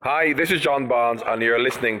Hi, this is John Barnes, and you're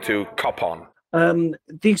listening to Cop On.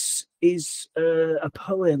 This is a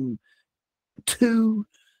poem, two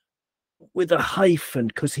with a hyphen,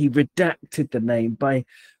 because he redacted the name, by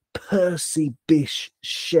Percy Bysshe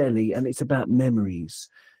Shelley, and it's about memories.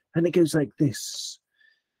 And it goes like this: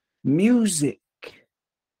 Music,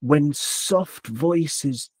 when soft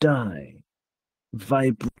voices die,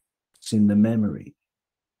 vibrates in the memory.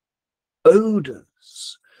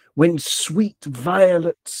 Odors, when sweet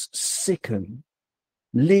violets sicken,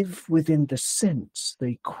 live within the sense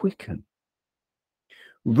they quicken.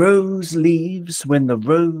 Rose leaves, when the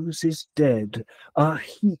rose is dead, are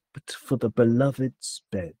heaped for the beloved's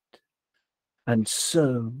bed. And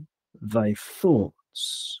so thy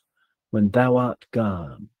thoughts, when thou art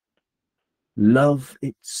gone, love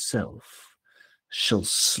itself shall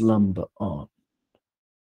slumber on.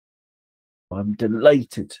 I'm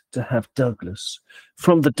delighted to have Douglas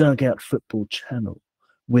from the Dugout Football Channel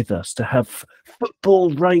with us, to have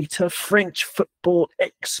football writer, French football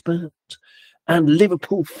expert, and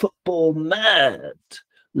Liverpool football mad,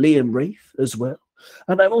 Liam Wraith, as well.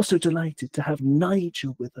 And I'm also delighted to have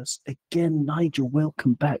Nigel with us again. Nigel,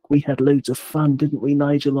 welcome back. We had loads of fun, didn't we,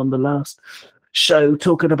 Nigel, on the last show,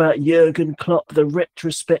 talking about Jurgen Klopp, the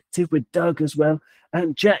retrospective, with Doug as well,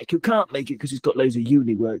 and Jack, who can't make it because he's got loads of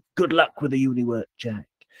uni work. Good luck with the uni work, Jack.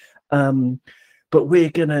 But we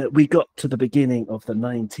got to the beginning of the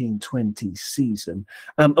 1920 season.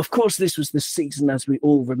 Of course, this was the season, as we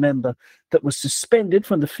all remember, that was suspended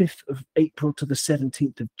from the 5th of April to the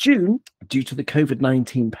 17th of June due to the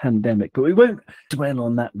COVID-19 pandemic. But we won't dwell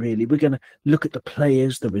on that, really. We're going to look at the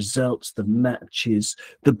players, the results, the matches,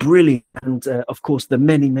 the brilliant, and of course, the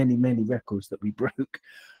many, many, many records that we broke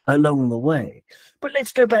along the way. But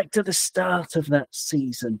let's go back to the start of that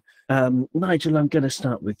season. Nigel, I'm going to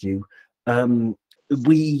start with you.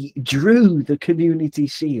 We drew the Community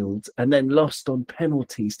Shield and then lost on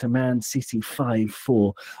penalties to Man City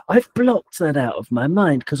 5-4. I've blocked that out of my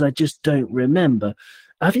mind because I just don't remember.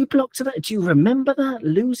 Have you blocked that? Do you remember that,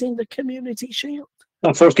 losing the Community Shield?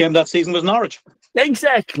 Our first game that season was Norwich.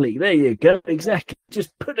 Exactly. There you go. Exactly.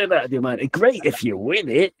 Just put it out of your mind. Great if you win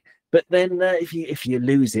it. But then if you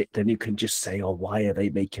lose it, then you can just say, oh, why are they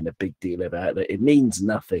making a big deal about it? It means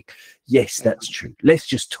nothing. Yes, that's true. Let's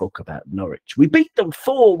just talk about Norwich. We beat them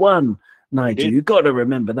 4-1, Nigel. You've got to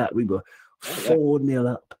remember that. We were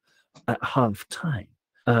 4-0 up at half time,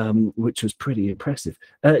 which was pretty impressive.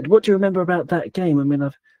 What do you remember about that game? I mean,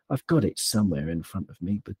 I've got it somewhere in front of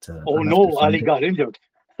me. But Ali got injured.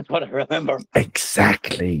 That's what I remember.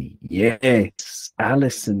 Exactly. Yes.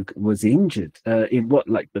 Alisson was injured in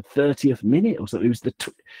the 30th minute or something. It was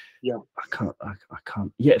I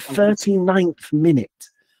can't. Yeah, 39th minute.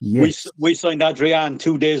 Yes. We signed Adrian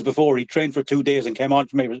 2 days before. He trained for 2 days and came on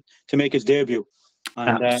to make his debut.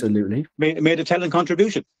 And, absolutely. Made a telling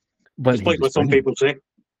contribution. Well, despite what some people say.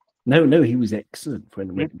 No, he was excellent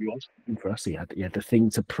for us. He had the thing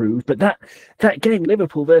to prove. But that game,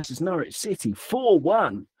 Liverpool versus Norwich City,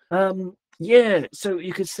 4-1. So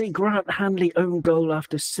you could see Grant Hanley own goal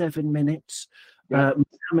after 7 minutes.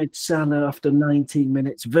 Mohamed Salah after 19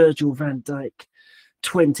 minutes. Virgil van Dijk,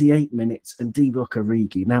 28 minutes, and Divock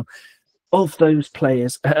Origi. Now, of those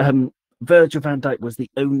players, Virgil van Dijk was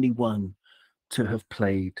the only one to have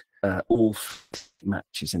played all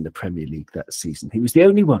matches in the Premier League that season. He was the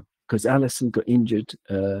only one, because Alisson got injured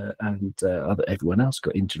and everyone else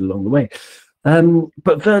got injured along the way.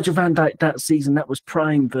 But Virgil van Dijk that season, that was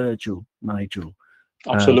prime Virgil, Nigel.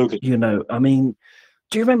 Absolutely. I mean,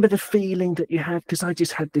 do you remember the feeling that you had? Because I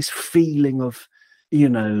just had this feeling of,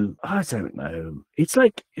 I don't know. It's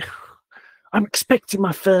like I'm expecting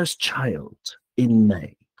my first child in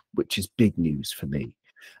May, which is big news for me.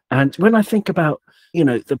 And when I think about,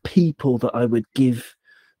 the people that I would give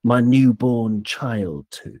my newborn child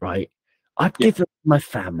to, right? I'd give them to my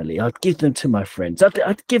family. I'd give them to my friends.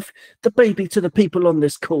 I'd give the baby to the people on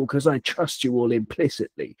this call because I trust you all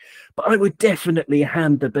implicitly. But I would definitely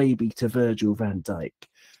hand the baby to Virgil van Dijk.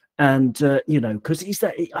 And, because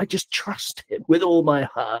I just trust him with all my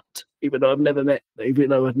heart, even though I've never met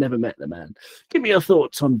the man. Give me your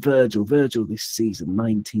thoughts on Virgil. Virgil this season,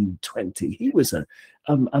 1920. He was a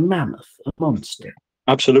mammoth, a monster.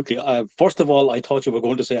 Absolutely. First of all, I thought you were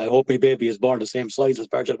going to say, I hope my baby is born the same size as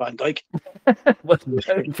Virgil van Dijk. Well, no,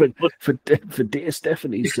 for dear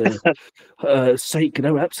Stephanie's sake,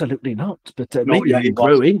 no, absolutely not. But maybe he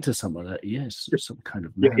grow into someone that, some kind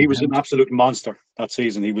of man. He was an absolute monster that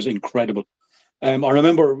season. He was incredible. I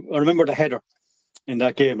remember the header in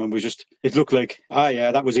that game, and it looked like,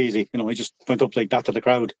 that was easy. He just went up like that to the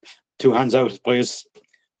crowd, 2 hands out by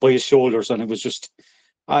his shoulders, and it was just,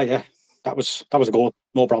 that was a goal,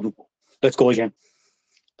 no problem. Let's go again.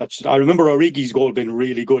 I remember Origi's goal being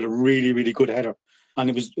really good, a really, really good header. And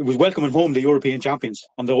it was welcoming home the European champions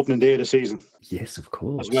on the opening day of the season. Yes, of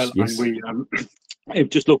course. As well. Yes. And it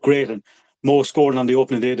just looked great. And Mo scoring on the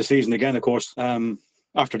opening day of the season again, of course,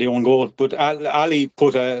 after the own goal. But Ali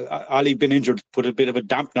been injured, put a bit of a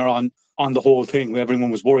dampener on the whole thing. Everyone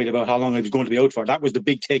was worried about how long he was going to be out for. That was the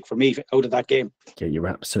big take for me out of that game. Yeah, you're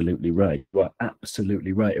absolutely right. You are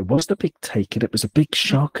absolutely right. It was the big take, and it was a big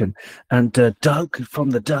shock. And Doug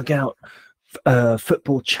from the Dugout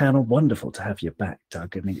Football Channel, wonderful to have you back,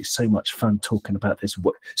 Doug. I mean, it's so much fun talking about this,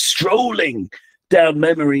 strolling down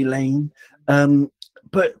memory lane.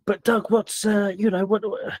 But Doug, what's what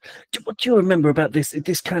do you remember about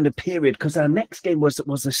this kind of period? Because our next game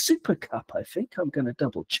was a Super Cup. I think I'm going to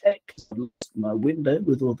double check my window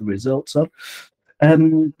with all the results on.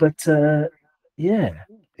 It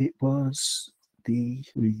was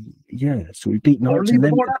so we beat Norwich.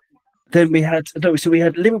 Then we had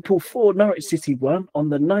Liverpool 4, Norwich City 1 on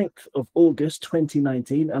the 9th of August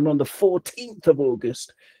 2019, and on the 14th of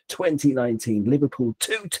August 2019, Liverpool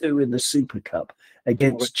 2-2 in the Super Cup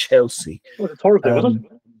against Chelsea. It was a Thursday, wasn't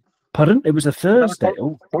it? Pardon? It was a Thursday.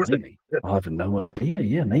 Thursday. Maybe. I have no idea.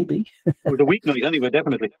 Yeah, maybe. It was a weeknight anyway,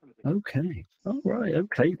 definitely. Okay. All right.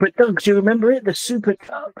 Okay. But Doug, do you remember it? The Super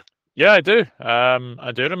Cup? Yeah, I do.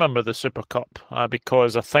 I do remember the Super Cup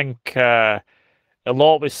because I think a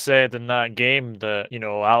lot was said in that game that,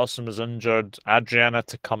 Alisson was injured, Adrian had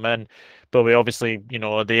to come in, but we obviously,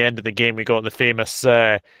 at the end of the game, we got the famous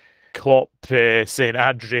Klopp saying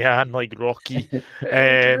Adrian like Rocky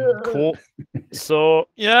quote. So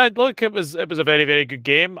yeah, look, it was a very, very good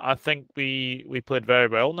game. I think we played very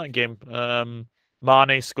well in that game.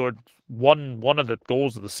 Mane scored one of the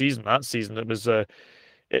goals of the season that season. It was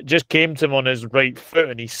it just came to him on his right foot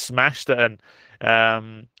and he smashed it in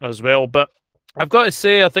as well. But I've got to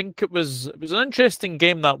say, I think it was an interesting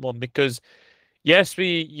game, that one, because yes,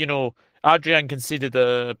 Adrian conceded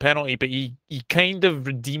a penalty, but he kind of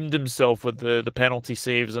redeemed himself with the penalty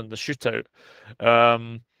saves and the shootout.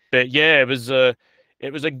 But yeah, it was a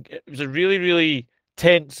really, really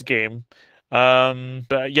tense game.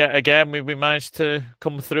 But yeah, again, we managed to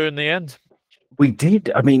come through in the end. We did.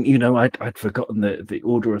 I mean, I'd forgotten the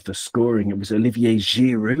order of the scoring. It was Olivier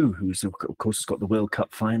Giroud, who's of course has got the World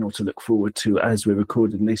Cup final to look forward to as we're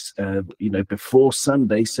recording this, before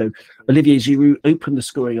Sunday. So Olivier Giroud opened the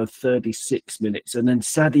scoring on 36 minutes, and then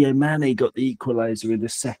Sadio Mane got the equaliser in the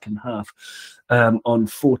second half on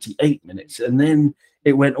 48 minutes, and then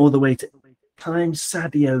it went all the way to time.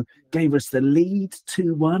 Sadio gave us the lead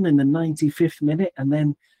 2-1 in the 95th minute, and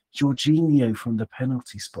then Jorginho from the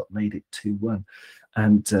penalty spot made it 2-1.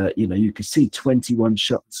 And, you could see 21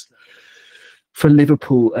 shots for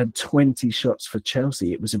Liverpool and 20 shots for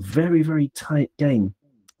Chelsea. It was a very, very tight game.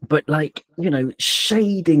 But,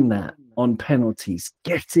 shading that on penalties,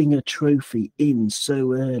 getting a trophy in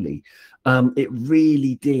so early, it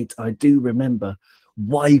really did, I do remember,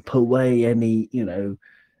 wipe away any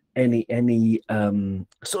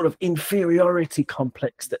sort of inferiority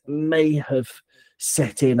complex that may have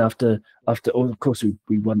set in after of course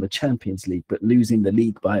we won the Champions League, but losing the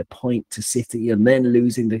league by a point to City and then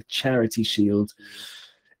losing the Charity Shield.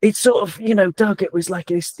 It's sort of, Doug, it was like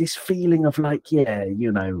this feeling of like,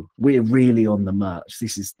 we're really on the march.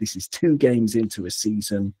 This is 2 games into a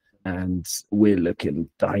season and we're looking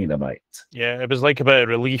dynamite. Yeah, it was like a bit of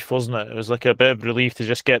relief, wasn't it? It was like a bit of relief to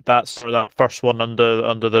just get that first one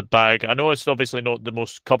under the bag. I know it's obviously not the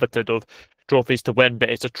most coveted of trophies to win, but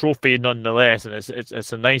it's a trophy nonetheless, and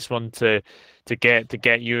it's a nice one to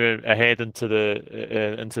get you ahead into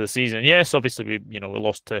the season. Yes, obviously we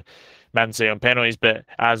lost to Man City on penalties, but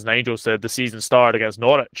as Nigel said, the season started against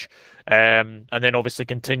Norwich, and then obviously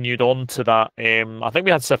continued on to that. I think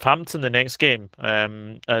we had Southampton the next game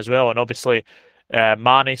as well, and obviously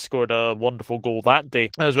Mane scored a wonderful goal that day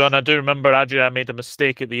as well. And I do remember Adrian made a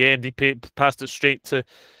mistake at the end. He passed it straight to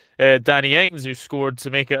Danny Ings, who scored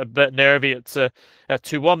to make it a bit nervy at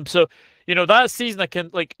 2-1. So, that season, I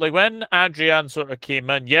can like when Adrian sort of came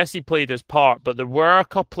in, yes, he played his part, but there were a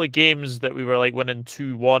couple of games that we were like winning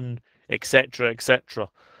 2-1, etc., etc.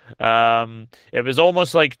 It was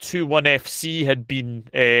almost like 2-1 FC had been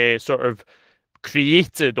sort of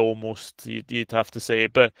created almost, you'd have to say.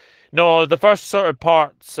 But no, the first sort of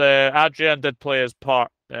parts, Adrian did play his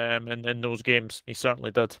part in those games. He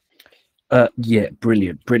certainly did.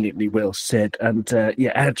 Brilliantly well said. And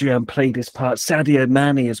Adrian played his part. Sadio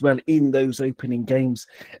Mane as well in those opening games.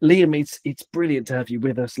 Liam, it's brilliant to have you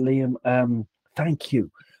with us, Liam. Thank you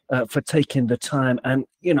for taking the time. And,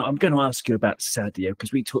 you know, I'm going to ask you about Sadio,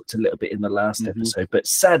 because we talked a little bit in the last episode, but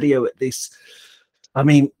Sadio at this, I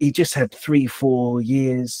mean, he just had 3-4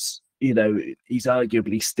 years, you know, he's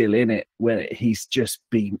arguably still in it, where he's just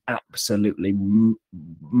been absolutely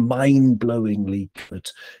mind-blowingly good.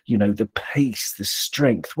 You know, the pace, the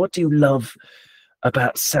strength. What do you love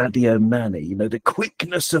about Sadio Mane? You know, the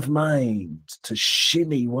quickness of mind to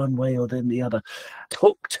shimmy one way or then the other.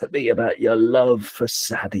 Talk to me about your love for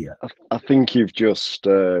Sadio. I think you've just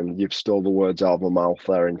you've stole the words out of my mouth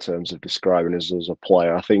there in terms of describing us as a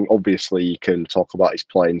player. I think obviously you can talk about his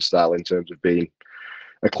playing style in terms of being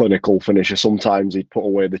a clinical finisher. Sometimes he'd put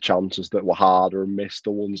away the chances that were harder and miss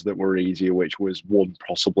the ones that were easier, which was one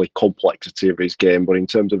possibly complexity of his game. But in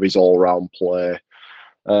terms of his all-round play,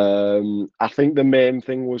 I think the main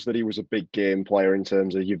thing was that he was a big game player in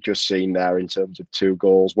terms of, you've just seen there, in terms of 2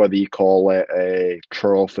 goals, whether you call it a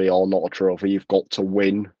trophy or not a trophy, you've got to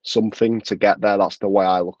win something to get there. That's the way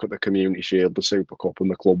I look at the Community Shield, the Super Cup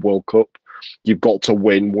and the Club World Cup. You've got to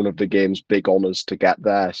win one of the game's big honours to get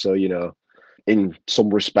there. So, you know, in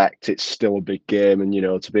some respect, it's still a big game. And, you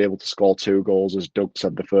know, to be able to score 2 goals, as Doug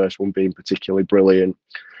said, the first one being particularly brilliant,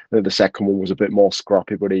 the second one was a bit more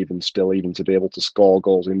scrappy, but even still, even to be able to score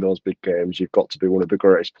goals in those big games, you've got to be one of the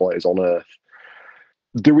greatest players on earth.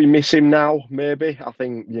 Do we miss him now? Maybe. I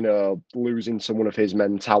think, you know, losing someone of his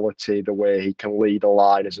mentality, the way he can lead a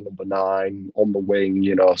line as a number 9 on the wing,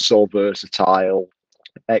 you know, so versatile,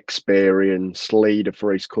 experienced, leader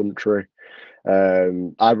for his country.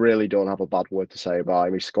 I really don't have a bad word to say about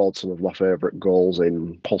him. He scored some of my favourite goals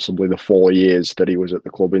in possibly the 4 years that he was at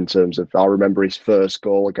the club, in terms of, I remember his first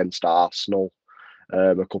goal against Arsenal,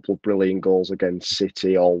 a couple of brilliant goals against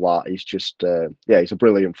City, all that. He's just, he's a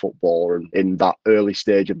brilliant footballer. And in that early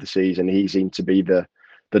stage of the season, he seemed to be the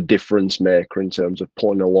difference maker in terms of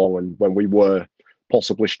pulling along. And when we were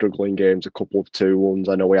possibly struggling games, a couple of 2-1s,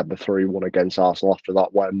 I know we had the 3-1 against Arsenal after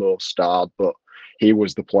that where Mo starred, but he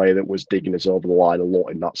was the player that was digging us over the line a lot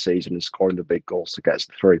in that season and scoring the big goals to get us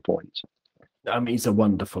the 3 points. I mean, it's a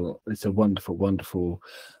wonderful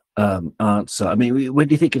answer. I mean, when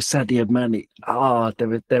you think of Sadio Mane,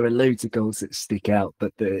 there are loads of goals that stick out,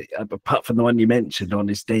 but apart from the one you mentioned on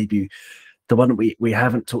his debut, the one we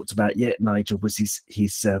haven't talked about yet, Nigel, was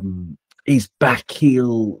his back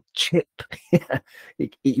heel chip.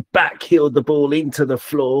 He backheeled the ball into the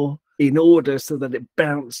floor in order so that it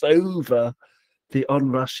bounced over the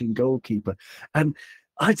onrushing goalkeeper. And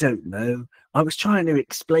I don't know, I was trying to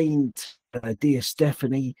explain to dear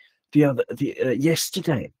Stephanie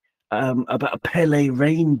yesterday about a Pele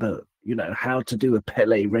rainbow, you know, how to do a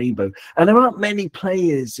Pele rainbow. And there aren't many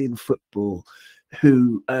players in football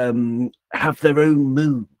who have their own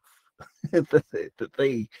move that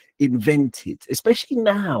they invented, especially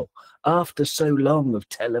now after so long of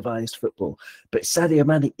televised football. But Sadio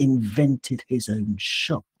Mane invented his own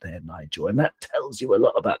shot there, Nigel, and that tells you a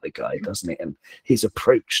lot about the guy, doesn't it, and his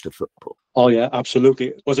approach to football. Oh yeah,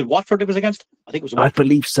 absolutely. Was it Watford it was against? I think it was Watford. I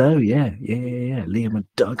believe so. Yeah. Liam and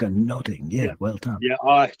Doug are nodding. Yeah, well done. Yeah,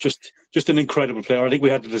 just an incredible player. I think we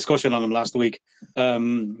had a discussion on him last week.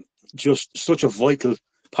 Just such a vital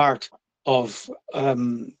part of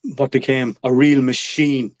what became a real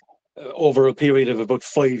machine over a period of about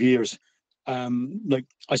 5 years. Like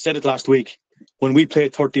I said it last week, when we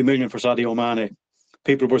paid 30 million for Sadio Mane,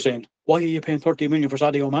 people were saying, why are you paying 30 million for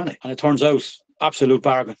Sadio Mane? And it turns out, absolute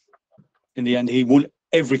bargain. In the end, he won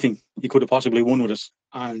everything he could have possibly won with us,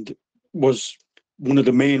 and was one of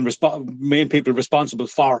the main people responsible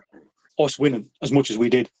for us winning as much as we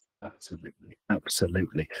did.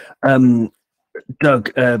 Absolutely. Doug,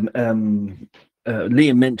 Liam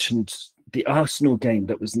mentioned the Arsenal game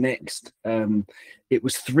that was next. It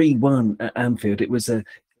was 3-1 at Anfield. It was the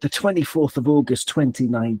 24th of August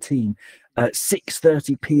 2019,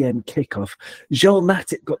 6:30 p.m. kickoff. Joel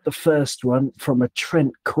Matip got the first one from a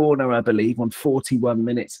Trent corner, I believe, on 41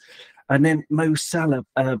 minutes. And then Mo Salah,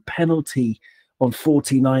 penalty on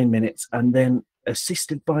 49 minutes. And then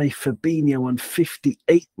assisted by Fabinho on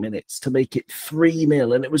 58 minutes to make it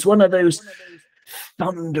 3-0. And it was one of those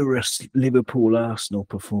thunderous Liverpool-Arsenal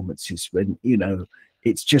performances when, you know,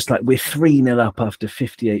 it's just like we're 3-0 up after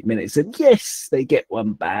 58 minutes. And yes, they get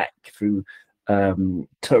one back through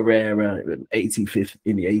Torreira in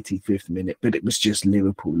the 85th minute, but it was just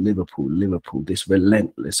Liverpool, this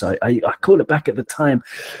relentless. I call it back at the time,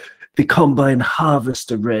 the Combine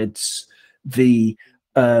Harvester Reds, the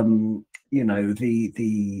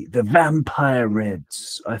the vampire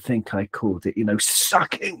reds, I think I called it,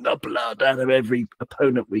 sucking the blood out of every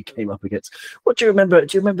opponent we came up against. What do you remember?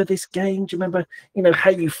 Do you remember this game? Do you remember,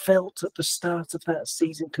 how you felt at the start of that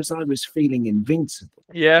season? Because I was feeling invincible.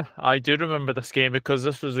 Yeah, I do remember this game because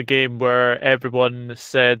this was a game where everyone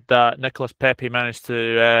said that Nicolas Pepe managed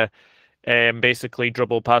to basically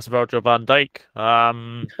dribble past Virgil van Dijk.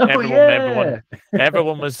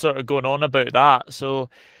 Everyone was sort of going on about that. So,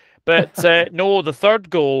 but no, the third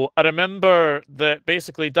goal, I remember that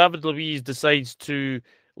basically David Luiz decides to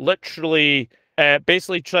literally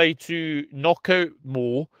basically try to knock out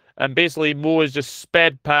Mo. And basically, Mo has just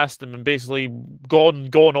sped past him and basically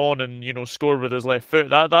gone on and scored with his left foot.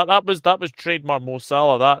 That was trademark Mo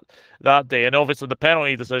Salah that day. And obviously, the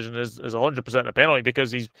penalty decision is 100% a penalty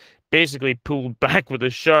because he's basically pulled back with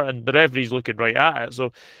his shirt and the referee's looking right at it.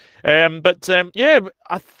 So, yeah,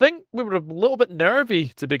 I think we were a little bit nervy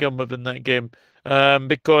to begin with in that game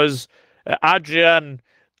because Adrian,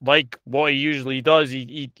 like what he usually does,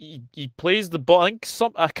 he plays the ball.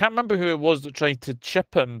 I can't remember who it was that tried to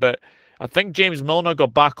chip him, but I think James Milner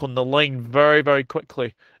got back on the line very, very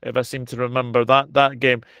quickly, if I seem to remember that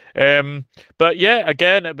game. But yeah,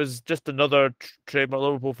 again, it was just another trademark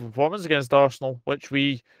Liverpool performance against Arsenal, which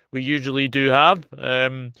we usually do have.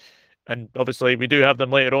 And obviously we do have them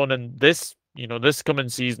later on in this coming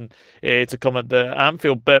season to come at the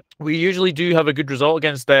Anfield, but we usually do have a good result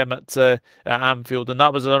against them at Anfield, and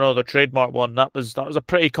that was another trademark one. That was a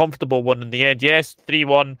pretty comfortable one in the end. Yes,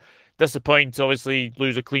 3-1, disappointing to obviously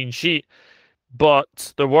lose a clean sheet,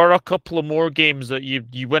 but there were a couple of more games that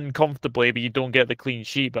you win comfortably, but you don't get the clean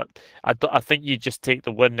sheet. But I think you just take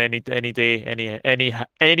the win any day,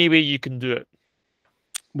 any way you can do it.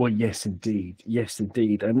 Well, yes, indeed,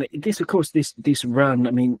 and this, of course, this run.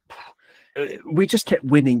 I mean, we just kept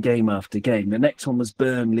winning game after game. The next one was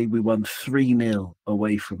Burnley. We won 3-0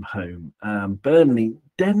 away from home. Burnley,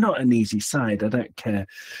 they're not an easy side. I don't care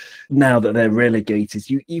now that they're relegated.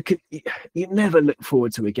 You never look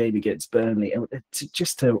forward to a game against Burnley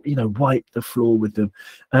to wipe the floor with them.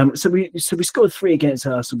 So we scored 3 against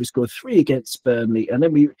Arsenal. We scored 3 against Burnley, and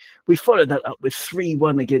then we followed that up with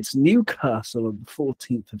 3-1 against Newcastle on the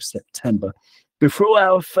 14th of September before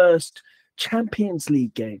our first Champions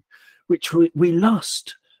League game, which we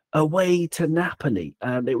lost away to Napoli,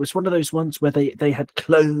 and it was one of those ones where they had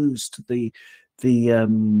closed the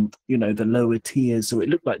lower tiers, so it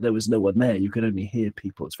looked like there was no one there. You could only hear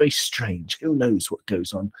people. It's very strange. Who knows what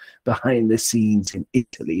goes on behind the scenes in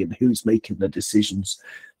Italy and who's making the decisions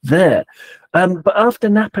there? But after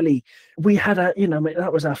Napoli, we had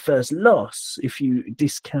that was our first loss if you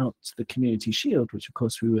discount the Community Shield, which of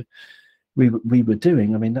course we were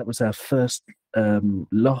doing. I mean, that was our first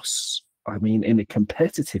loss, in a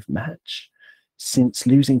competitive match since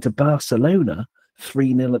losing to Barcelona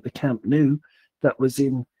 3-0 at the Camp Nou. That was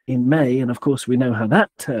in May, and of course we know how that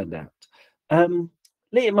turned out. Liam,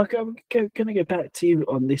 I'm going to go back to you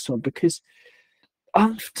on this one, because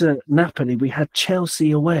after Napoli we had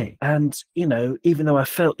Chelsea away, and even though I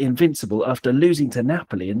felt invincible after losing to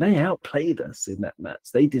Napoli, and they outplayed us in that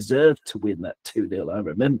match, they deserved to win that 2-0, I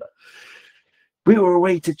remember. We were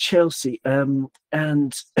away to Chelsea, and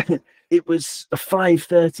it was a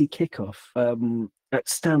 5:30 kickoff at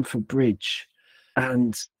Stamford Bridge,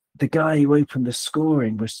 and the guy who opened the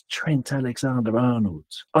scoring was Trent Alexander-Arnold.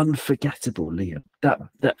 Unforgettable, Liam.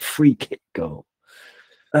 That free kick goal.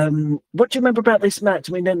 What do you remember about this match?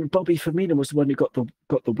 I mean, then Bobby Firmino was the one who got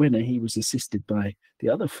the winner. He was assisted by the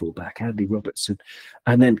other fullback, Andy Robertson,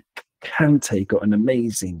 and then Kante got an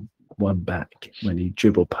amazing one back when he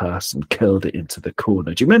dribbled past and curled it into the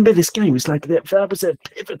corner. Do you remember this game? It was like that was a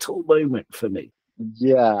pivotal moment for me.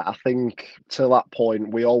 Yeah, I think to that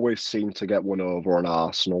point, we always seem to get one over on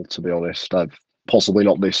Arsenal, to be honest. I've possibly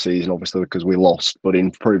not this season, obviously, because we lost, but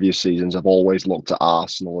in previous seasons, I've always looked at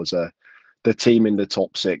Arsenal as the team in the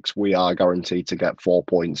top 6 we are guaranteed to get 4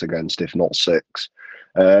 points against, if not 6.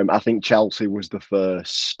 I think Chelsea was the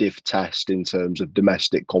first stiff test in terms of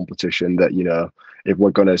domestic competition that, if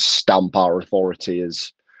we're going to stamp our authority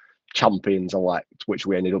as champions elect, which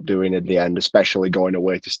we ended up doing in the end, especially going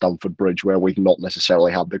away to Stamford Bridge, where we've not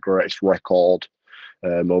necessarily had the greatest record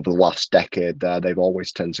over the last decade there. They've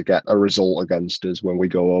always tend to get a result against us when we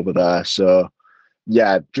go over there. So,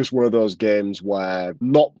 yeah, just one of those games where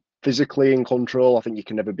not physically in control. I think you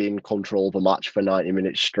can never be in control of a match for 90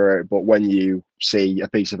 minutes straight. But when you see a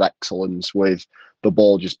piece of excellence with the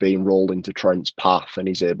ball just being rolled into Trent's path and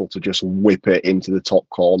he's able to just whip it into the top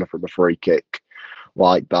corner from a free kick,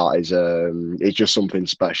 like that is it's just something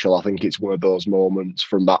special. I think it's one of those moments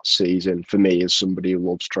from that season for me as somebody who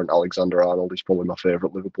loves Trent Alexander-Arnold. He's probably my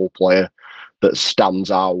favourite Liverpool player, that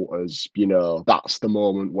stands out as, you know, that's the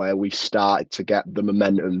moment where we started to get the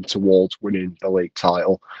momentum towards winning the league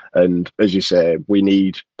title. And as you say, we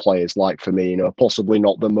need players like Firmino, possibly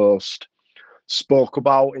not the most spoke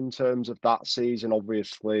about in terms of that season.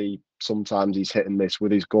 Obviously, sometimes he's hit and miss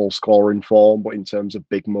with his goal scoring form, but in terms of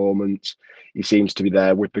big moments, he seems to be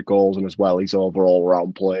there with the goals, and as well his overall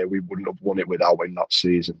round play. We wouldn't have won it without him that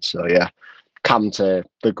season. So yeah, Kante,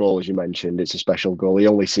 the goal as you mentioned, it's a special goal. He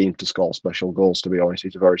only seemed to score special goals, to be honest.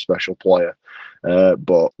 He's a very special player.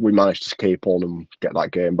 But we managed to keep on and get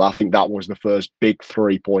that game. But I think that was the first big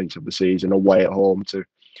 3 points of the season, away at home to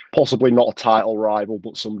possibly not a title rival,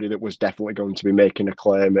 but somebody that was definitely going to be making a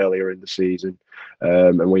claim earlier in the season.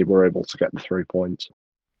 And we were able to get the 3 points.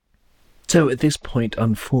 So at this point,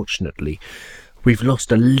 unfortunately, we've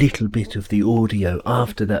lost a little bit of the audio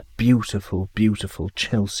after that beautiful, beautiful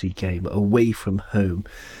Chelsea game away from home.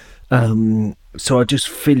 So I'll just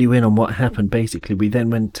fill you in on what happened. Basically, we then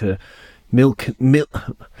went to Milton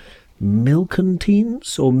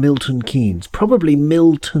Keynes? Probably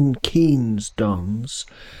Milton Keynes Dons.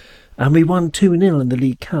 And we won 2-0 in the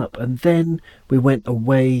League Cup. And then we went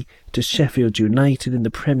away to Sheffield United in the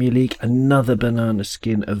Premier League. Another banana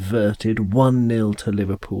skin averted. 1-0 to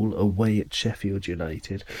Liverpool away at Sheffield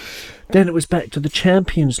United. Then it was back to the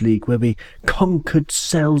Champions League where we conquered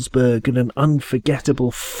Salzburg in an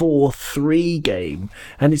unforgettable 4-3 game.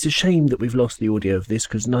 And it's a shame that we've lost the audio of this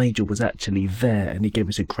because Nigel was actually there and he gave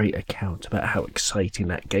us a great account about how exciting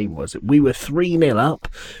that game was. We were 3-0 up.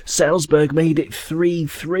 Salzburg made it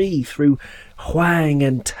 3-3 through Hwang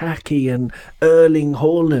and Taki and Erling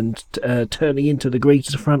Haaland turning into the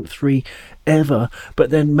greatest front three ever.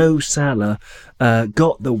 But then Mo Salah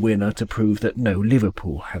got the winner to prove that no,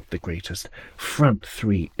 Liverpool had the greatest front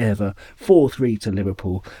three ever. 4-3 to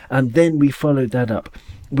Liverpool. And then we followed that up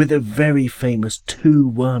with a very famous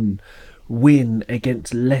 2-1 win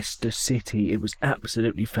against Leicester City. It was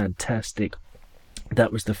absolutely fantastic.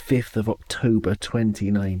 That was the 5th of October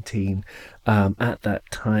 2019. At that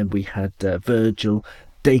time, we had Virgil,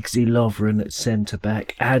 Daisy Lovren at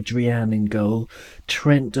centre-back, Adrian in goal,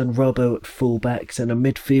 Trent and Robbo at full-backs, and a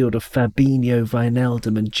midfield of Fabinho,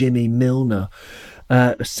 Wijnaldum and Jimmy Milner.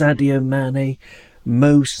 Sadio Mane,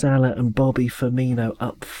 Mo Salah and Bobby Firmino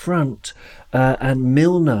up front. And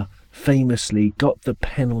Milner famously got the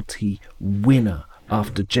penalty winner.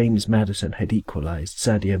 After James Maddison had equalised,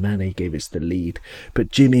 Sadio Mane gave us the lead. But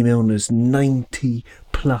Jimmy Milner's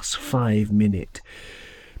 90+5 minute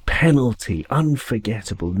penalty,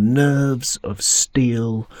 unforgettable, nerves of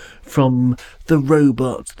steel from the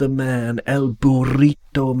robot, the man, El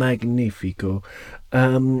Burrito Magnifico.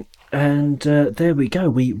 And there we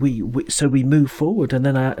go. So we move forward, and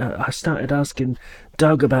then I started asking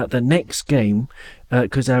Doug about the next game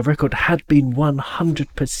because our record had been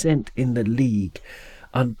 100% in the league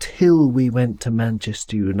until we went to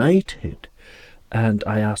Manchester United, and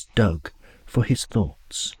I asked Doug for his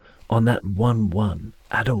thoughts on that 1-1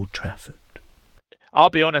 at Old Trafford. I'll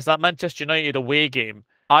be honest, that Manchester United away game,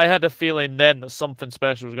 I had a feeling then that something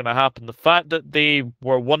special was going to happen. The fact that they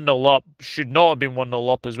were 1-0 up should not have been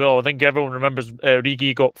 1-0 up as well. I think everyone remembers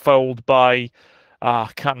Origi got fouled by, I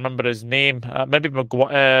can't remember his name, maybe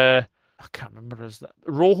Maguire, I can't remember his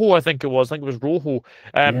Rojo, I think it was. I think it was Rojo.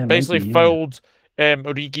 Basically fouled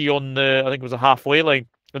Origi on the, I think it was a halfway line.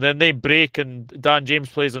 And then they break and Dan James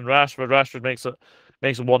plays on Rashford. Rashford makes it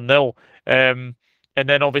 1-0. And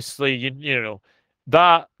then obviously, you know,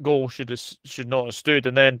 that goal should not have stood,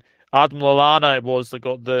 and then Adam Lallana it was that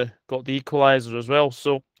got the equaliser as well.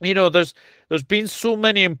 So you know, there's been so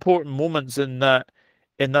many important moments in that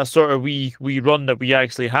sort of wee run that we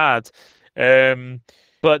actually had.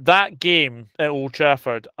 But that game at Old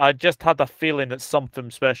Trafford, I just had a feeling that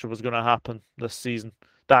something special was going to happen that season.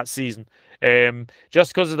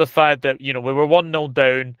 Just because of the fact that, you know, we were 1-0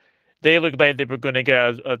 down, they looked like they were going to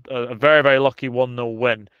get a very, very lucky 1-0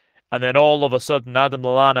 win. And then all of a sudden, Adam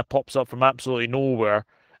Lallana pops up from absolutely nowhere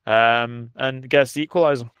and gets the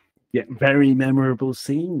equaliser. Yeah, very memorable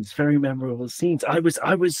scenes. Very memorable scenes. I was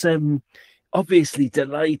obviously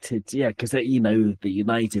delighted, yeah, because you know the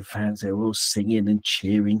United fans, they were all singing and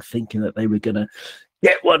cheering, thinking that they were going to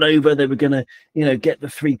get one over. They were going to, you know, get the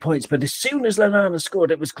 3 points. But as soon as Lallana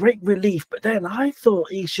scored, it was great relief. But then I thought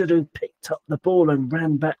he should have picked up the ball and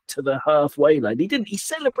ran back to the halfway line. He didn't. He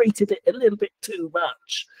celebrated it a little bit too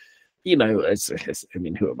much. you know, I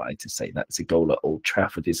mean, who am I to say that's a goal at Old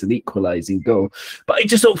Trafford is an equalising goal? But I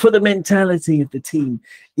just thought for the mentality of the team,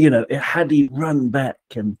 you know, had he run back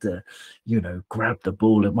and, you know, grabbed the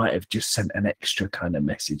ball, it might have just sent an extra kind of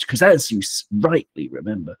message. Because as you rightly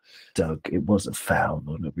remember, Doug, it was a foul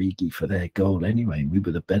on Origi for their goal anyway. We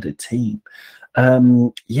were the better team.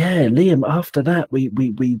 Yeah, Liam, after that, we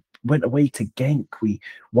went away to Genk. We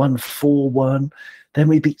won 4-1. Then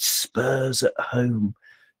we beat Spurs at home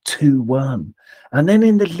 2-1. And then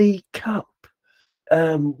in the League Cup,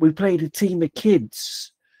 we played a team of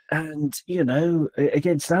kids and, you know,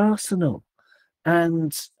 against Arsenal.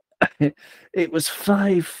 And it was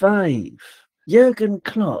 5-5. Jurgen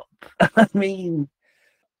Klopp, I mean,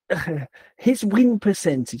 his win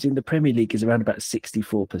percentage in the Premier League is around about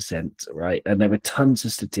 64%, right? And there are tons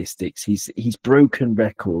of statistics. He's broken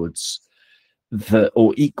records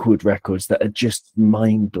or equaled records that are just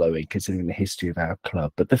mind-blowing considering the history of our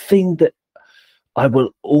club. But the thing that I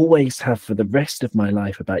will always have for the rest of my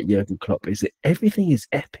life about Jurgen Klopp is that everything is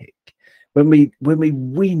epic. When we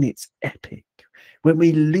win, it's epic. When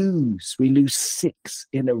we lose 6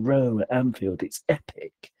 in a row at Anfield, it's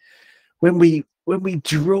epic. When we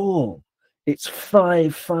draw, it's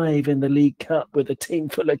 5-5 in the League Cup with a team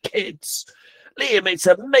full of kids. Liam, it's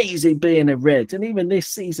amazing being a Red. And even this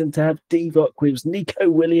season to have Divock, it was Nico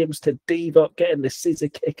Williams to Divock getting the scissor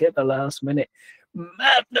kick at the last minute.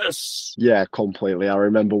 Madness! Yeah, completely. I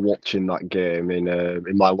remember watching that game in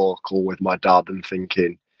my local with my dad and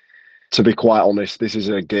thinking, to be quite honest, this is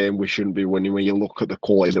a game we shouldn't be winning when you look at the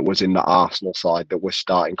quality that was in the Arsenal side that we're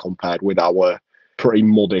starting compared with our pretty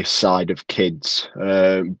muddy side of kids.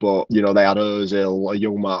 But, you know, they had Ozil, a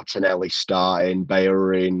young Martinelli starting,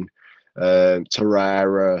 Bellerin,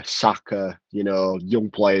 Torreira, Saka, you know,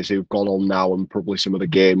 young players who've gone on now and probably some of the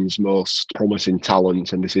game's most promising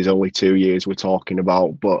talents. And this is only 2 years we're talking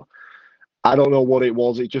about. But I don't know what it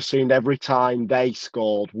was. It just seemed every time they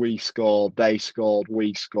scored, we scored, they scored,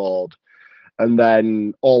 we scored. And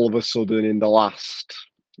then all of a sudden in the last,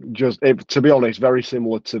 to be honest, very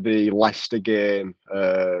similar to the Leicester game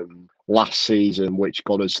last season, which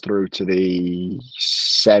got us through to the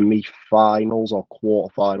semi-finals or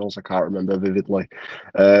quarter-finals, I can't remember vividly.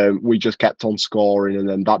 We just kept on scoring, and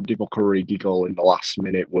then that Divock Origi goal in the last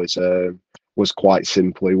minute was quite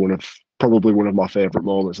simply probably one of my favourite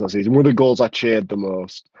moments that season. One of the goals I cheered the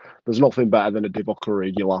most. There's nothing better than a Divock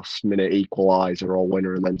Origi last-minute equaliser or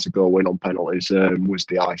winner, and then to go win on penalties was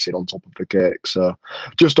the icing on top of the cake. So,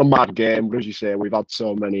 just a mad game. But as you say, we've had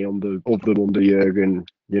so many of them under Jurgen.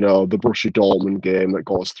 You know, the Borussia Dortmund game that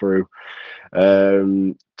got us through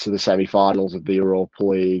to the semi-finals of the Europa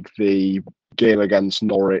League. The game against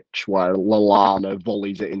Norwich where Lallana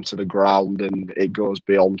volleys it into the ground and it goes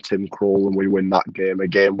beyond Tim Krul and we win that game, a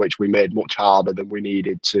game which we made much harder than we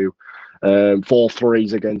needed to.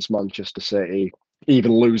 4-3s against Manchester City,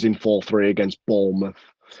 even losing 4-3 against Bournemouth.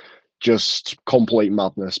 Just complete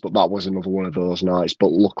madness, but that was another one of those nights.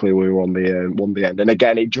 But luckily we won the end. And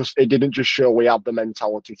again, it didn't just show we had the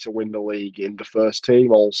mentality to win the league in the first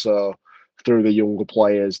team, also through the younger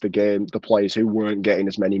players, the players who weren't getting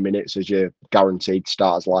as many minutes as your guaranteed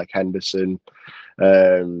starters like Henderson,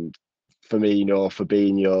 Firmino,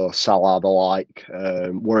 Fabinho, Salah, the like,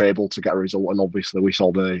 were able to get a result. And obviously we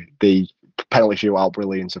saw the penalty shootout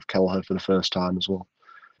brilliance of Kelleher for the first time as well.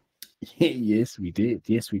 Yes, we did.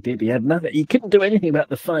 He had nothing. He couldn't do anything about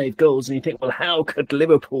the 5 goals. And you think, well, how could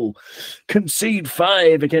Liverpool concede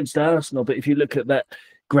 5 against Arsenal? But if you look at that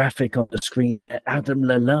graphic on the screen, Adam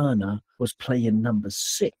Lallana was playing number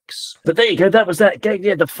 6. But there you go. That was that game.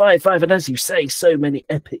 Yeah, the 5-5. And as you say, so many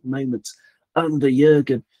epic moments under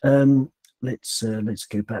Jurgen. Let's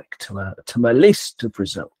go back to my list of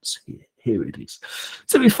results here. Here it is.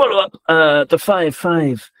 So we follow up the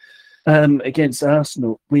 5-5 against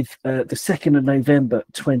Arsenal with the 2nd of November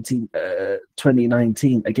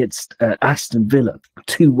 2019 against Aston Villa,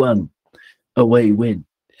 2-1 away win.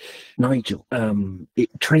 Nigel,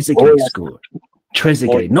 Trezeguet scored.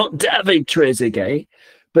 Trezeguet, not David Trezeguet,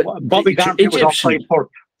 but Bobby's armpit was offside first.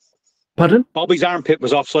 Pardon? Bobby's armpit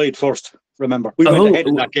was offside first, remember. We went ahead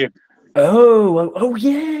in that game. Oh,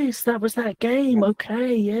 yes, that was that game.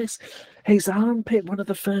 Okay, yes. His armpit, one of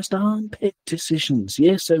the first armpit decisions.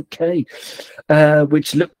 Yes, okay.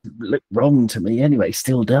 Which looked wrong to me anyway.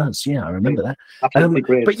 Still does. Yeah, I remember that. Absolutely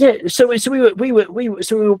great. But yeah, so we were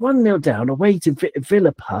 1-0 down away to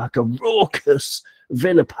Villa Park, a raucous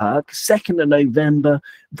Villa Park. 2nd of November,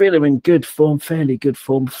 Villa in good form, fairly good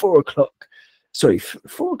form. 4 o'clock. Sorry,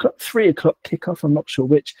 4 o'clock, 3 o'clock kickoff. I'm not sure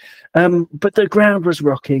which. But the ground was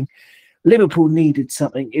rocking. Liverpool needed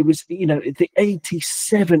something. It was, the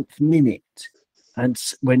 87th minute. And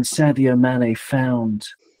when Sadio Mane found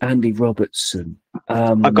Andy Robertson,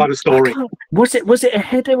 I've got a story. Was it a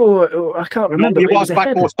header or I can't remember? No, it but was a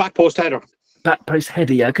back post header. Back post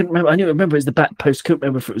header. Yeah, I couldn't remember. I remember it was the back post. Couldn't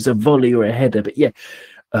remember if it was a volley or a header. But yeah,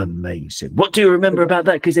 amazing. What do you remember about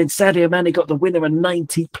that? Because then Sadio Mane got the winner, a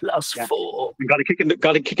 90+4. And got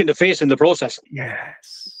a kick in the face in the process.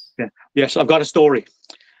 Yes. Yeah. Yes, I've got a story.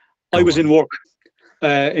 I was in work.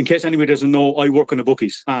 In case anybody doesn't know, I work in the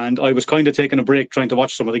bookies, and I was kind of taking a break trying to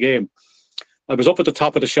watch some of the game. I was up at the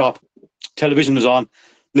top of the shop. Television was on.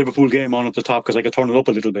 Liverpool game on at the top because I could turn it up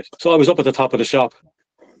a little bit. So I was up at the top of the shop.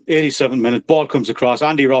 87 minute, ball comes across.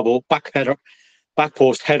 Andy Robbo, back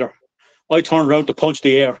post header. I turned around to punch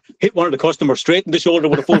the air, hit one of the customers straight in the shoulder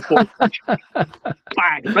with a full foot.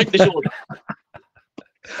 Bang, right in the shoulder.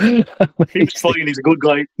 He's fine, he's a good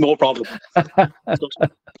guy, no problem. So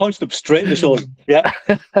punched him straight in the shoulder. Yeah.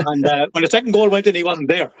 And when the second goal went in, he wasn't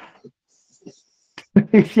there.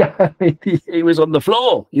 Yeah, he was on the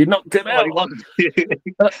floor. You knocked him out. He wasn't.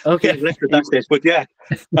 Okay. He left at that stage. But yeah,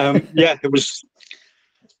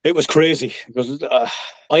 it was crazy because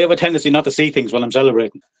I have a tendency not to see things when I'm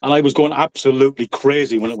celebrating, and I was going absolutely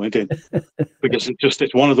crazy when it went in because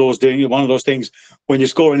it's one of those things when you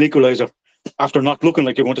score an equaliser after not looking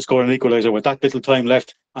like you're going to score an equaliser with that little time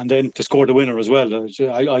left, and then to score the winner as well.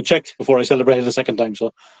 I checked before I celebrated the second time,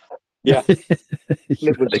 so yeah,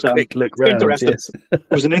 it was a quick look round. Yes. It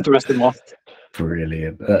was an interesting one.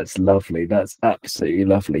 Brilliant. That's lovely. That's absolutely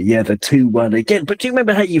lovely. Yeah, the 2-1 again. But do you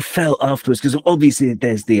remember how you felt afterwards? Because obviously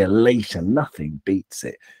there's the elation. Nothing beats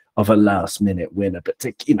it of a last-minute winner. But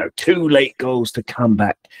to, 2 late goals to come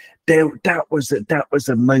back, that was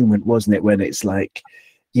a moment, wasn't it? When it's like,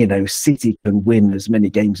 City can win as many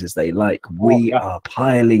games as they like. We are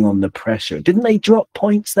piling on the pressure. Didn't they drop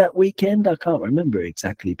points that weekend? I can't remember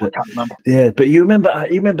exactly, but I can't remember. Yeah. But you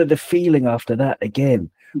remember the feeling after that again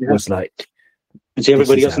was like. And see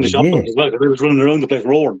everybody else in the shop as well. They was running around the place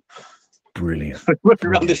roaring. Brilliant. Running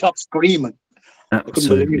around the shop screaming.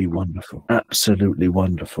 Absolutely wonderful. Absolutely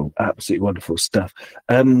wonderful. Absolutely wonderful stuff.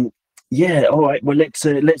 Yeah. All right. Well,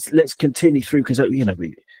 let's continue through because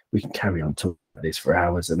we can carry on talking about this for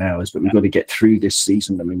hours and hours, but we've got to get through this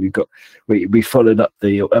season. I mean, we followed up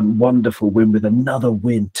the wonderful win with another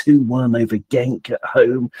win, 2-1 over Genk at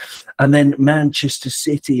home, and then Manchester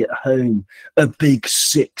City at home, a big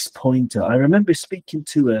 6-pointer. I remember speaking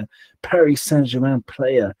to a Paris Saint-Germain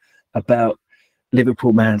player about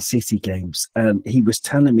Liverpool Man City games, and he was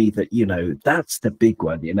telling me that that's the big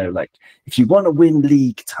one. Like if you want to win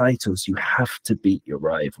league titles, you have to beat your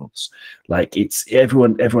rivals. Like it's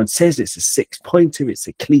everyone says it's a 6-pointer, it's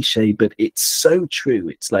a cliche, but it's so true.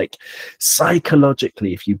 It's like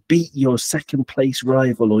psychologically, if you beat your second place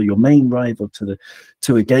rival or your main rival to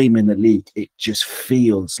a game in the league, it just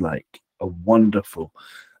feels like a wonderful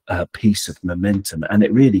piece of momentum, and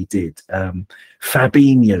it really did.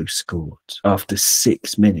 Fabinho scored after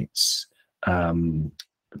 6 minutes.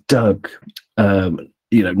 Doug,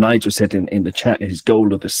 Nigel said in the chat his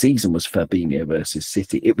goal of the season was Fabinho versus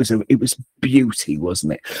City. It was beauty,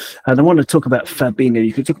 wasn't it? And I want to talk about Fabinho.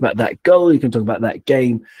 You can talk about that goal, you can talk about that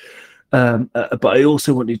game, but I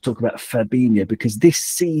also want to talk about Fabinho because this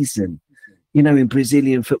season, in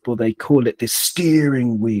Brazilian football, they call it the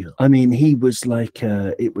steering wheel. I mean, he was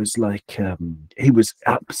he was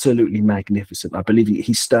absolutely magnificent. I believe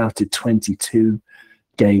he started 22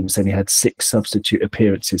 games and he had 6 substitute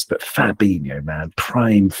appearances. But Fabinho, man,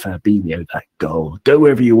 prime Fabinho, that goal. Go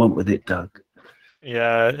wherever you want with it, Doug.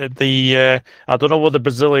 Yeah, I don't know what the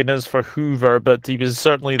Brazilian is for Hoover, but he was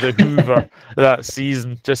certainly the Hoover that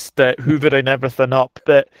season, just hoovering everything up.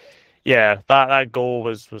 But yeah, that goal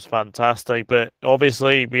was fantastic. But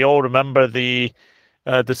obviously, we all remember the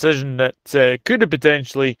decision that could have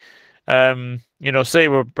potentially, say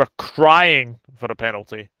we're crying for a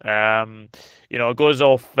penalty. It goes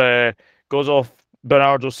off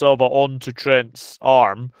Bernardo Silva onto Trent's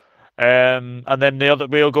arm, and then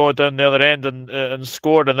we'll go down the other end and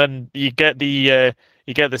scored, and then you get the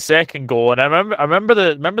second goal. And I remember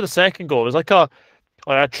the second goal. It was like a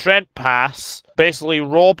Trent pass, basically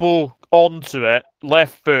Robbo onto it,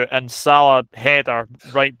 left foot, and Salah header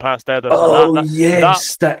right past Ederson. Oh,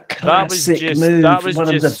 that classic move. That was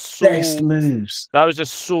one of the best moves. That was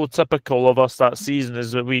just so typical of us that season,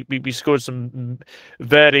 is that we scored some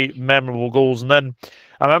very memorable goals. And then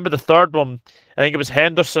I remember the third one, I think it was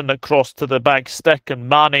Henderson that crossed to the back stick and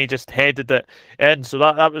Mane just headed it in. So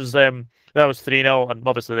that was 3-0, and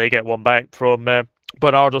obviously they get one back from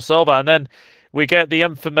Bernardo Silva. And then we get the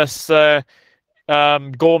infamous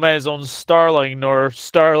Gomez on Sterling, or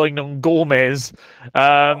Sterling on Gomez,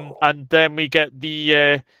 and then we get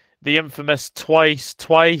the the infamous twice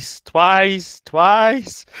meme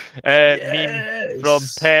from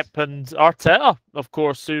Pep and Arteta, of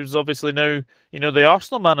course, who's obviously now, the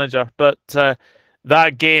Arsenal manager. But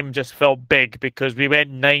that game just felt big because we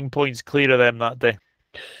went 9 points clear of them that day.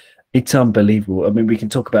 It's unbelievable. I mean, we can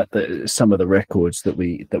talk about some of the records that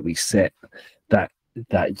we set that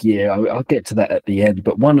year. I'll get to that at the end.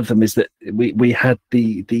 But one of them is that we had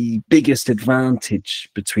the biggest advantage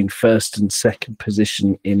between first and second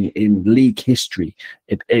position in league history,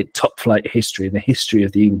 in top flight history, in the history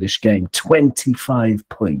of the English game. 25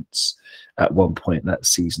 points at one point that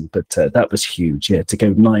season. But that was huge. Yeah, to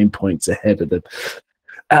go 9 points ahead of them.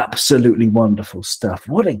 Absolutely wonderful stuff.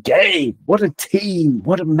 What a game. What a team.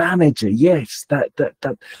 What a manager. Yes, that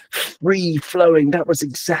free flowing. That was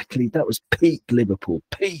peak Liverpool.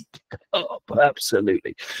 Peak up.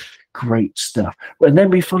 Absolutely. Great stuff. And then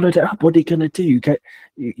we followed it up. What are you going to do?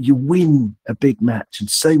 You win a big match, and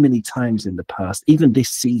so many times in the past, even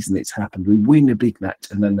this season it's happened. We win a big match,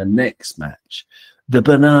 and then the next match, the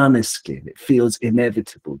banana skin. It feels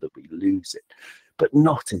inevitable that we lose it. But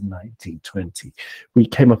not in 1920. We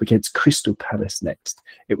came up against Crystal Palace next.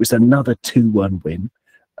 It was another 2-1 win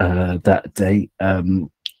that day.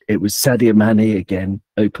 It was Sadio Mane again,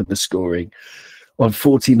 opened the scoring on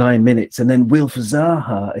 49 minutes. And then Wilf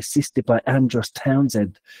Zaha, assisted by Andros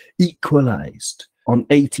Townsend, equalised on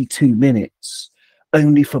 82 minutes,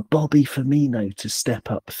 only for Bobby Firmino to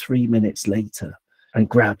step up 3 minutes later and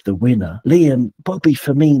grab the winner. Liam, Bobby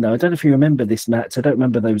Firmino, I don't know if you remember this match. I don't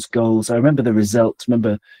remember those goals. I remember the results. I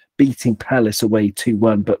remember beating Palace away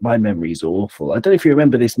 2-1, but my memory is awful. I don't know if you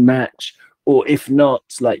remember this match, or if not,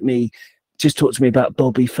 like me, just talk to me about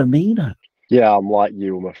Bobby Firmino. Yeah, I'm like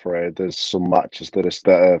you, I'm afraid. There's some matches that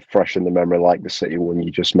are fresh in the memory, like the City one you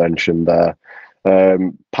just mentioned there.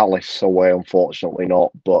 Palace away, unfortunately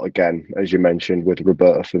not. But again, as you mentioned, with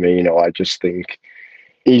Roberto Firmino, I just think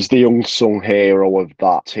he's the unsung hero of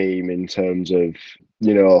that team in terms of,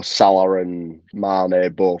 Salah and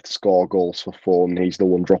Mane both score goals for fun. He's the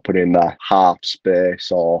one dropping in their half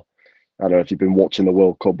space, or I don't know if you've been watching the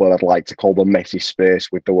World Cup, but I'd like to call the messy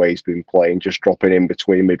space with the way he's been playing, just dropping in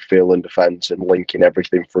between midfield and defence and linking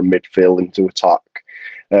everything from midfield into attack.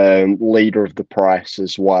 Leader of the press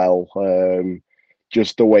as well.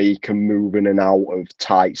 Just the way he can move in and out of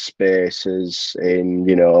tight spaces in,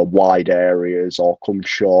 wide areas or come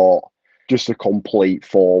short. Just a complete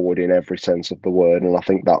forward in every sense of the word. And I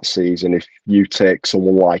think that season, if you take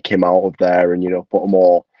someone like him out of there and, put a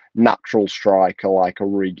more natural striker like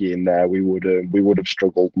Origi in there, we would have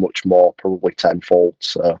struggled much more, probably tenfold.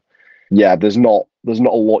 So, yeah, there's not a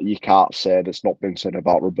lot you can't say that's not been said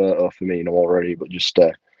about Roberto Firmino already, but just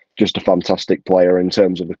a fantastic player in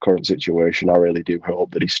terms of the current situation. I really do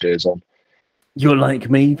hope that he stays on. You're like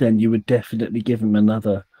me, then. You would definitely give him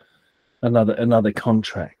another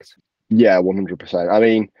contract. Yeah, 100%. I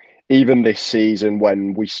mean, even this season,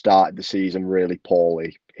 when we started the season really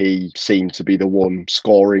poorly, he seemed to be the one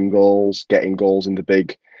scoring goals, getting goals in the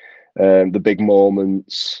big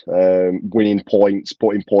moments, winning points,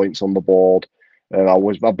 putting points on the board.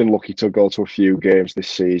 I've been lucky to go to a few games this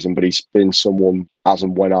season, but he's been someone, as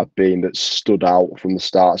and when I've been, that stood out from the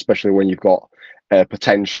start, especially when you've got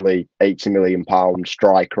potentially £80 million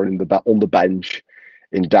striker on the bench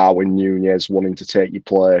in Darwin Núñez wanting to take your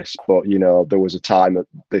place. But, there was a time at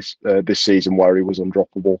this season where he was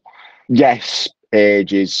undroppable. Yes,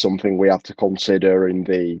 age is something we have to consider in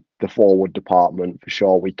the forward department for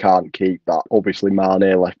sure. We can't keep that. Obviously,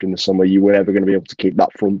 Mane left in the summer. You were never going to be able to keep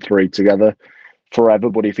that front three together forever,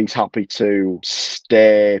 but if he's happy to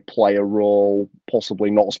stay, play a role,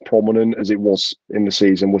 possibly not as prominent as it was in the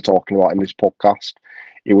season we're talking about in this podcast,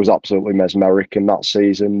 it was absolutely mesmeric in that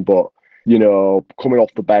season. But, coming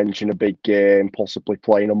off the bench in a big game, possibly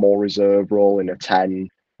playing a more reserve role in a 10.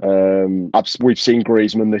 We've seen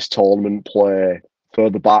Griezmann this tournament play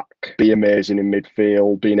further back, be amazing in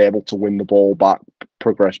midfield, being able to win the ball back,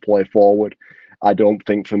 progress play forward. I don't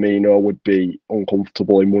think Firmino would be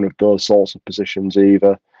uncomfortable in one of those sorts of positions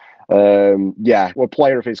either. A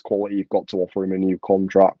player of his quality, you've got to offer him a new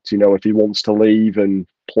contract. If he wants to leave and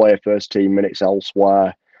play first team minutes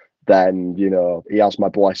elsewhere, then, he has my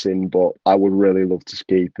blessing, but I would really love to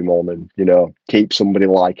keep him on and, keep somebody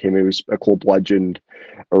like him who's a club legend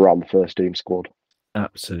around the first team squad.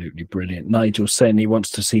 Absolutely brilliant. Nigel saying he wants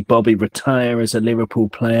to see Bobby retire as a Liverpool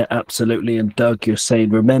player. Absolutely. And Doug, you're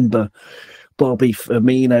saying, remember Bobby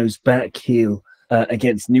Firmino's back heel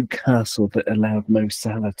against Newcastle that allowed Mo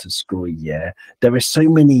Salah to score. Yeah, there are so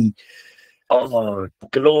many Oh,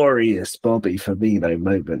 glorious Bobby Firmino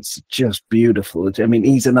moments. Just beautiful. I mean,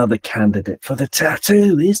 he's another candidate for the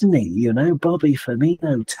tattoo, isn't he? You know, Bobby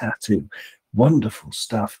Firmino tattoo. Wonderful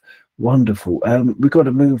stuff. Wonderful. We've got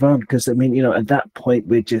to move on because, I mean, you know, at that point,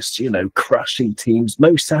 we're just, you know, crushing teams.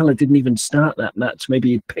 Mo Salah didn't even start that match.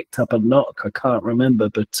 Maybe he picked up a knock. I can't remember.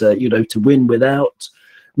 But, you know, to win without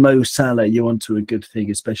Mo Salah, you're onto a good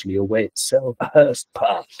thing, especially away at Selhurst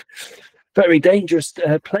Park. Very dangerous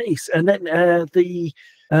place. And then the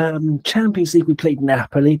Champions League, we played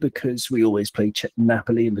Napoli because we always play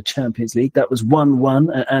Napoli in the Champions League. That was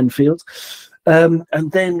 1-1 at Anfield.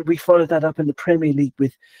 And then we followed that up in the Premier League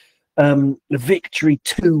with a victory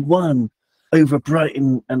 2-1 over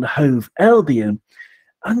Brighton and Hove Albion.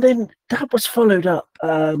 And then that was followed up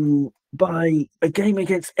by a game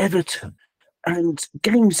against Everton. And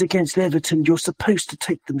games against Everton, you're supposed to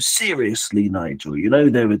take them seriously, Nigel. You know,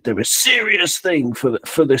 they're a serious thing for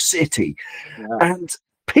the city. Yeah. And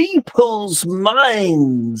people's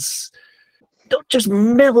minds not just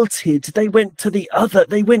melted, they went to the other.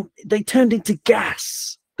 They turned into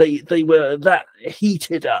gas. They were that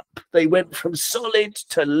heated up. They went from solid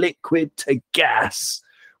to liquid to gas.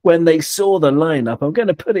 When they saw the lineup, I'm going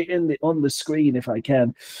to put it on the screen if I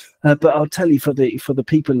can, but I'll tell you for the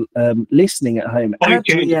people listening at home.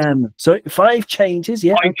 Five changes.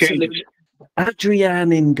 Yeah, absolutely.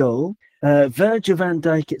 Adrian in goal, Virgil van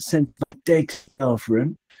Dijk at centre back, Dexter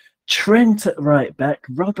Lovren, Trent at right back,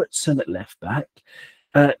 Robertson at left back,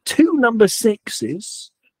 two number 6s,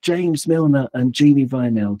 James Milner and Gini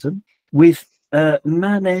Wijnaldum, with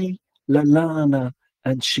Mane, Lallana,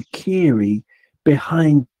 and Shaqiri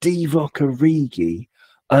behind Divock Origi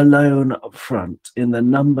alone up front in the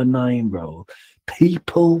number 9 role.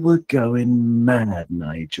 People were going mad,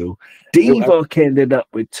 Nigel. Divock ended up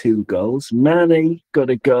with 2 goals. Mane got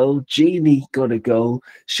a goal. Gini got a goal.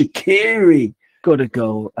 Shaqiri got a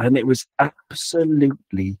goal. And it was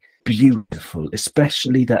absolutely beautiful,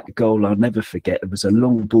 especially that goal I'll never forget. It was a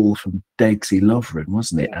long ball from Dexter Lovren,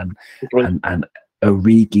 wasn't it? And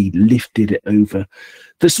Origi lifted it over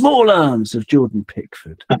the small arms of Jordan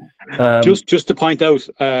Pickford. Just to point out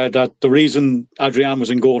that the reason Adrian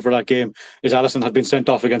was in goal for that game is Alisson had been sent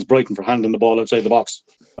off against Brighton for handling the ball outside the box.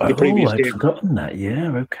 I'd forgotten that.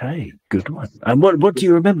 Yeah, okay, good one. And what do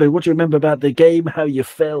you remember? What do you remember about the game? How you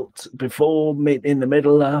felt before, in the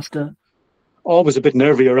middle, after? Always a bit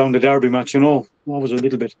nervy around the derby match, you know. Always a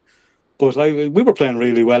little bit, but we were playing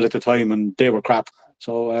really well at the time, and they were crap.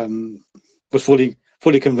 So was fully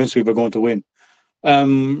convinced we were going to win.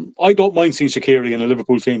 I don't mind seeing Shaqiri in a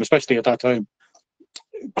Liverpool team, especially at that time.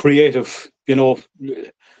 Creative, you know,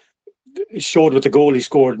 showed with the goal he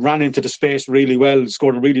scored, ran into the space really well,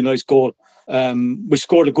 scored a really nice goal. We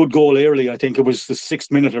scored a good goal early. I think it was the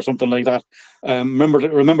 6th minute or something like that.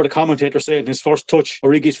 Remember the commentator saying his first touch,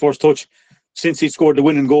 Origi's first touch, since he scored the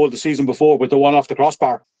winning goal the season before with the one off the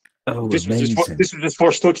crossbar. Oh, this was his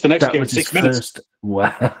first touch the next game, 6 minutes.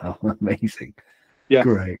 Wow, amazing. Yeah,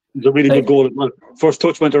 great. It was a really good goal as well. First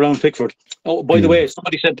touch went around Pickford. Oh, by the way,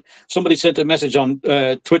 somebody sent a message on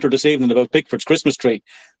Twitter this evening about Pickford's Christmas tree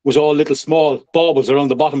was all little small baubles around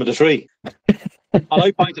the bottom of the tree. And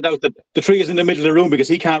I pointed out that the tree is in the middle of the room because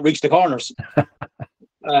he can't reach the corners.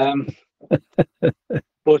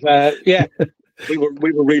 Yeah, we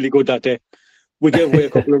were really good that day. We gave away a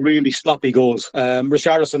couple of really sloppy goals.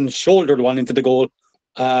 Richarlison shouldered one into the goal.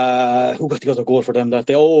 Who got the other goal for them that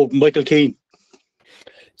day? Oh, Michael Keane.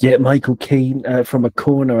 Yeah, Michael Keane from a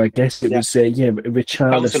corner, I guess. It was,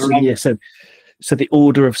 Richarlison. Yeah, so the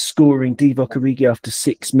order of scoring, Divock Origi after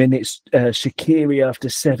 6 minutes, Shaqiri after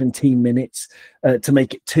 17 minutes to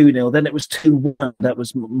make it 2-0. Then it was 2-1. That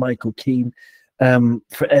was Michael Keane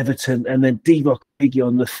for Everton. And then Divock Origi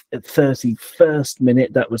on the 31st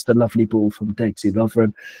minute. That was the lovely ball from Dexter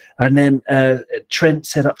Lovren. And then Trent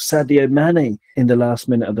set up Sadio Mane in the last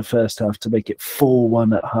minute of the first half to make it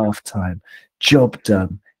 4-1 at half-time. Job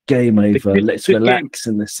done. Game over. Let's relax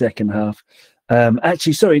in the second half.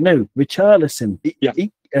 Richarlison.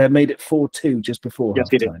 He made it 4-2 just before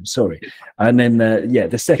half-time. Sorry. And then,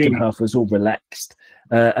 the second half was all relaxed.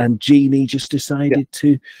 And Gini just decided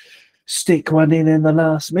to stick one in the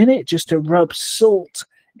last minute just to rub salt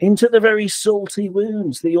into the very salty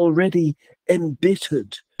wounds, the already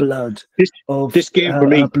embittered blood of this game for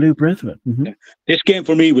me, our blue brethren. Mm-hmm. Yeah. This game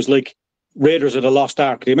for me was like Raiders of the Lost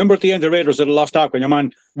Ark. Do you remember at the end of Raiders of the Lost Ark when your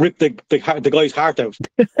man ripped the guy's heart out?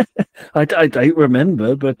 I don't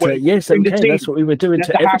remember, but yes, okay, that's what we were doing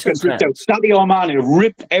to Everton's heart. Sadio Mane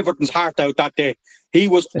ripped Everton's heart out that day. He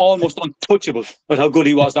was almost untouchable with how good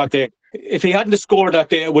he was that day. If he hadn't scored that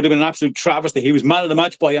day, it would have been an absolute travesty. He was man of the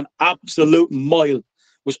match by an absolute mile.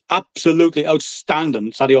 was absolutely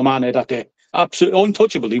outstanding. Sadio Mane that day, absolutely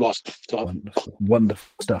untouchable he was. So, wonderful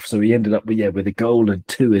stuff. So he ended up with a goal and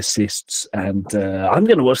 2 assists. And I'm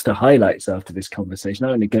going to watch the highlights after this conversation.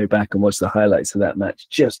 I'm going to go back and watch the highlights of that match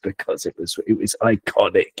just because it was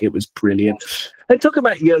iconic. It was brilliant. And talk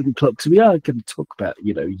about Jurgen Klopp, because we are going to talk about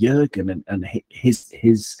Jurgen and his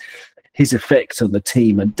effects on the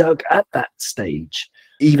team. And Doug, at that stage,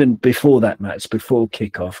 even before that match, before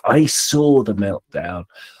kickoff, I saw the meltdown.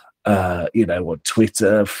 On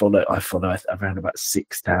Twitter, I follow around about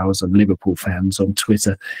 6,000 Liverpool fans on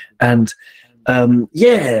Twitter, and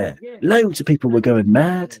loads of people were going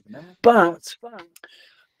mad, but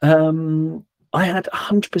I had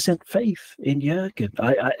 100% faith in Jurgen.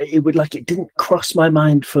 It didn't cross my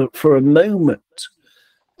mind for a moment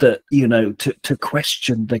that to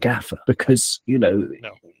question the gaffer, because No.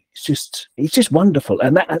 it's just wonderful,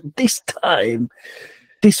 and that at this time.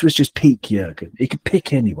 This was just peak Jurgen. He could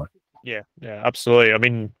pick anyone. Yeah, absolutely. I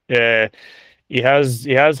mean, he has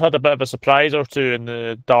had a bit of a surprise or two in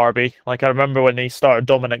the derby. Like, I remember when he started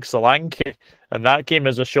Dominic Solanke, and that came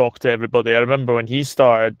as a shock to everybody. I remember when he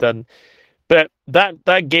started, but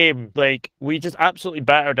that game, like, we just absolutely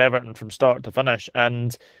battered Everton from start to finish.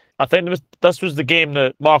 And I think this was the game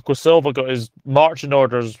that Marco Silva got his marching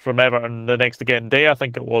orders from Everton the next day, I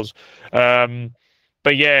think it was.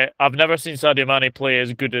 But yeah, I've never seen Sadio Mane play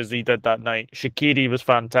as good as he did that night. Shaqiri was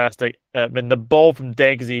fantastic. I mean, the ball from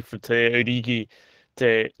Degsy to Origi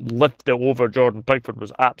to lift it over Jordan Pickford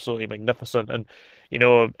was absolutely magnificent. And,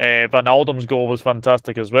 Van Aldum's goal was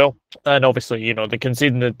fantastic as well. And obviously, the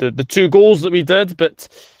conceding the 2 goals that we did.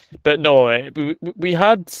 But no, we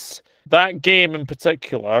had that game in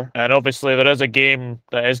particular. And obviously there is a game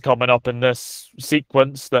that is coming up in this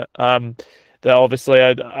sequence that obviously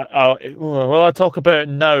will I talk about it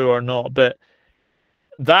now or not? But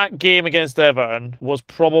that game against Everton was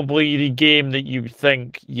probably the game that you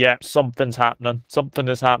think, something's happening. Something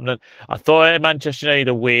is happening. I thought at Manchester United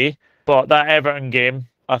away, but that Everton game,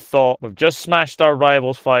 I thought, we've just smashed our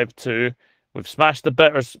rivals 5-2. We've smashed the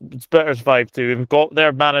Bitters 5-2. We've got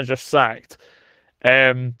their manager sacked.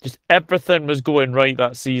 Just everything was going right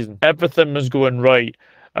that season. Everything was going right.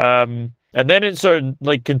 And then it sort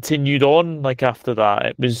of continued on after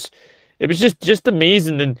that. It was just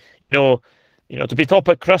amazing, and to be top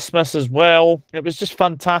at Christmas as well. It was just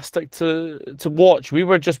fantastic to watch. We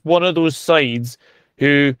were just one of those sides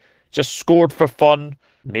who just scored for fun.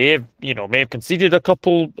 May have conceded a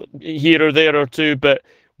couple here or there or two, but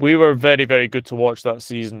we were very, very good to watch that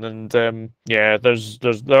season. And there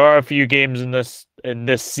are a few games in this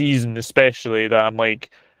season especially that I'm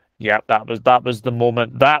like, that was the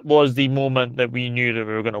moment. That was the moment that we knew that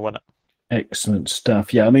we were going to win it. Excellent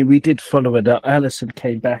stuff. Yeah, I mean, we did follow it up. Alisson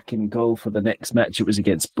came back in goal for the next match. It was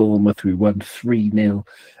against Bournemouth. We won 3-0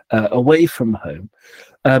 away from home.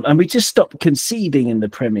 And we just stopped conceding in the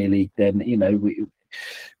Premier League then.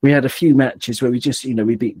 We had a few matches where we just,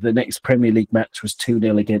 we beat the next Premier League match was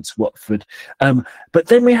 2-0 against Watford. But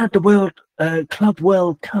then we had the Club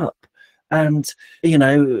World Cup. And,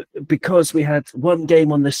 because we had one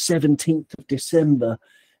game on the 17th of December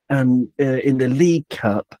and in the League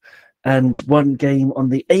Cup, and one game on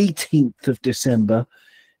the 18th of December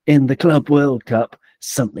in the Club World Cup,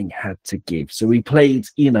 something had to give. So we played,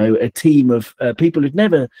 a team of people who'd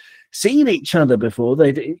never seen each other before.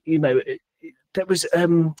 There was,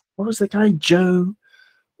 what was the guy?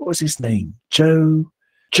 What was his name?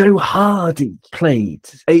 Joe Hardy played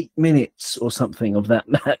 8 minutes or something of that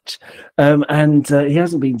match, and he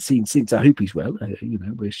hasn't been seen since. I hope he's well.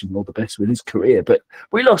 Wish him all the best with his career. But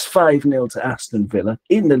we lost 5-0 to Aston Villa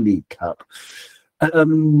in the League Cup.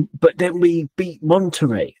 But then we beat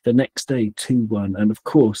Monterrey the next day 2-1, and of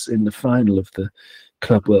course in the final of the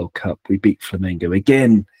Club World Cup we beat Flamengo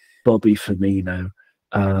again. Bobby Firmino.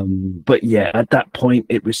 But yeah, at that point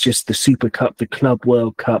it was just the Super Cup, the Club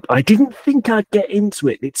World Cup. I didn't think I'd get into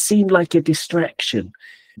it. It seemed like a distraction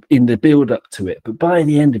in the build up to it, but by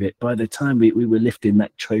the end of it, by the time we were lifting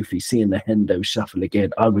that trophy, seeing the Hendo shuffle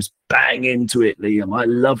again, I was bang into it, Liam. I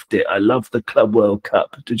loved it. I loved the Club World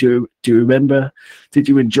Cup. Do you remember? Did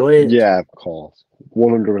you enjoy it? Yeah, of course,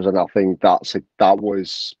 100%. I think that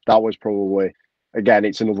was probably, again,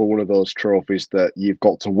 it's another one of those trophies that you've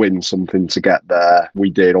got to win something to get there. We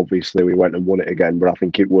did, obviously, we went and won it again, but I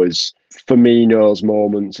think it was Firmino's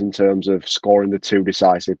moments in terms of scoring the 2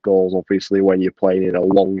 decisive goals, obviously, when you're playing in a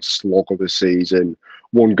long slog of a season,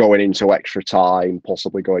 one going into extra time,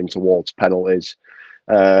 possibly going towards penalties.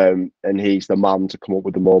 And he's the man to come up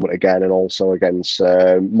with the moment again, and also against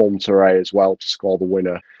Monterrey as well to score the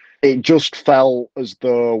winner. it just felt as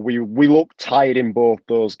though we looked tired in both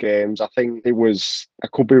those games. I think it was, I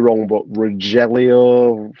could be wrong, but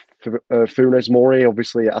Rogelio Funes Mori,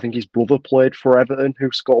 obviously, I think his brother played for Everton,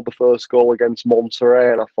 who scored the first goal against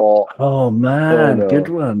Monterrey, and I thought, oh man, no, good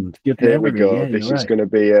one, good here memory. we go. Yeah, This you're is right. going to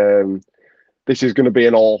be this is going to be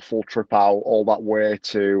an awful trip out all that way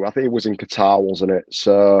to, I think it was in Qatar, wasn't it?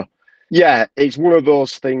 So yeah, it's one of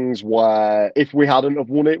those things where if we hadn't have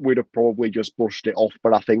won it, we'd have probably just brushed it off.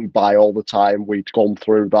 But I think by all the time we'd gone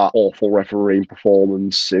through that awful refereeing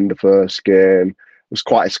performance in the first game, it was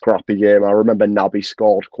quite a scrappy game. I remember Naby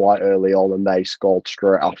scored quite early on and they scored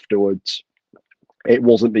straight afterwards. It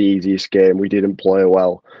wasn't the easiest game. We didn't play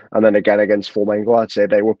well. And then again against Flamengo, I'd say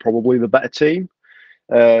they were probably the better team.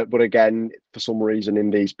 But again, for some reason in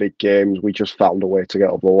these big games, we just found a way to get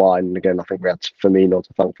over the line. And again, I think we had Firmino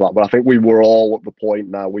to thank for that. But I think we were all at the point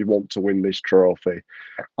now, we want to win this trophy.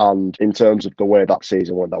 And in terms of the way that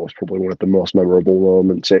season went, that was probably one of the most memorable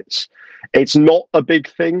moments. It's not a big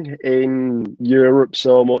thing in Europe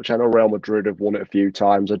so much. I know Real Madrid have won it a few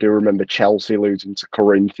times. I do remember Chelsea losing to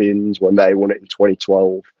Corinthians when they won it in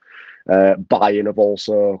 2012. Bayern have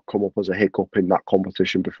also come up as a hiccup in that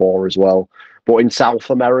competition before as well. But in South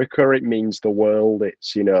America, it means the world.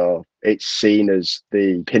 It's, you know, it's seen as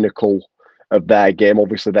the pinnacle of their game.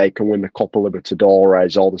 Obviously, they can win the Copa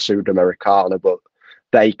Libertadores or the Sudamericana, but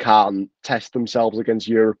they can't test themselves against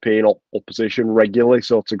European opposition regularly.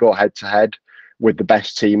 So to go head to head with the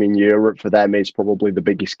best team in Europe for them is probably the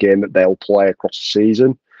biggest game that they'll play across the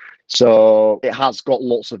season. So it has got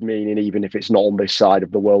lots of meaning, even if it's not on this side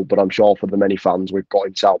of the world. But I'm sure for the many fans we've got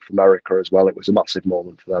in South America as well, it was a massive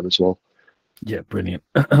moment for them as well. Yeah, brilliant.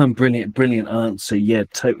 Brilliant answer. Yeah,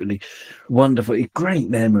 totally wonderful. Great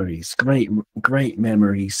memories, great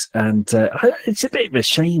memories. And it's a bit of a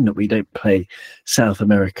shame that we don't play South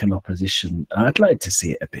American opposition. I'd like to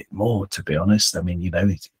see it a bit more, to be honest. I mean, you know,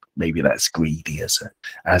 maybe that's greedy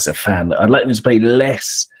as a fan. I'd like them to play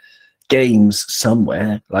less games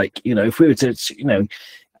somewhere. Like, you know, if we were to, you know,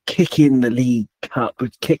 kick in the League Cup,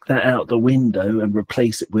 we'd kick that out the window and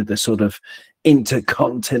replace it with a sort of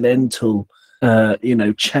intercontinental you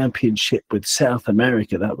know, championship with South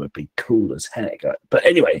America. That would be cool as heck. But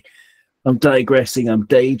anyway, I'm digressing, I'm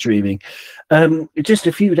daydreaming. Just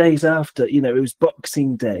a few days after, you know, it was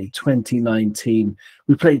Boxing Day 2019,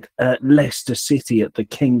 we played Leicester City at the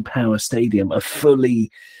King Power Stadium, a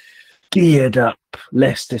fully geared up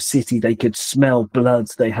Leicester City. They could smell blood.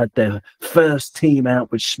 They had their first team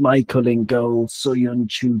out with Schmeichel in goal,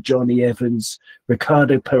 Soyuncu, Johnny Evans,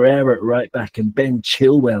 Ricardo Pereira at right back, and Ben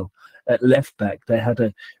Chilwell at left back. They had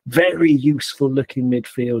a very useful looking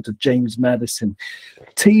midfielder, James Maddison,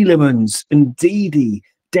 Tielemans and Ndidi,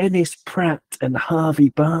 Dennis Pratt and Harvey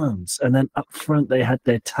Barnes. And then up front they had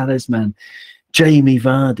their talisman, Jamie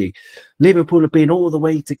Vardy. Liverpool have been all the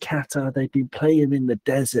way to Qatar. They've been playing in the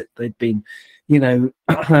desert. They've been, you know,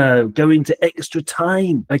 going to extra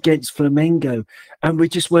time against Flamengo, and we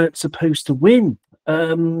just weren't supposed to win.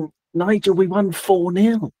 Nigel, we won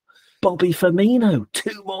 4-0. Bobby Firmino,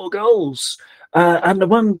 2 more goals. And the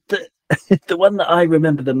one that I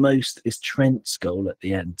remember the most is Trent's goal at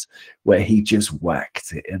the end, where he just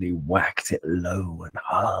whacked it, and he whacked it low and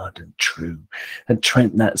hard and true. And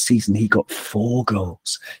Trent that season, he got 4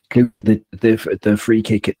 goals. The free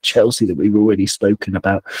kick at Chelsea that we've already spoken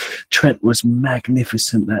about. Trent was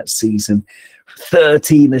magnificent that season.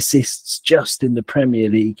 13 assists just in the Premier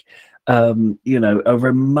League. You know, a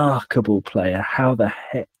remarkable player. How the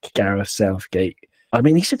heck Gareth Southgate, I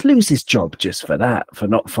mean, he should lose his job just for that, for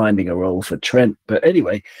not finding a role for Trent. But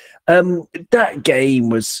anyway, that game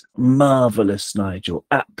was marvellous, Nigel.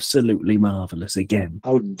 Absolutely marvellous again.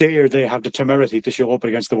 How dare they have the temerity to show up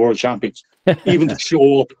against the world champions? Even to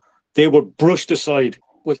show up, they were brushed aside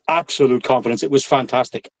with absolute confidence. It was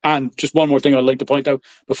fantastic. And just one more thing I'd like to point out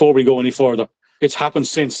before we go any further. It's happened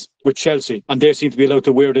since with Chelsea, and they seem to be allowed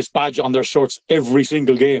to wear this badge on their shirts every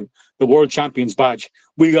single game, the World Champions badge.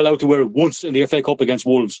 We were allowed to wear it once in the FA Cup against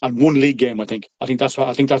Wolves and 1 league game. I think that's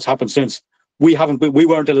happened since. We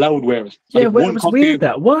weren't allowed to wear it. Yeah, well, it was weird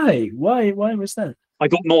that. Why was that? I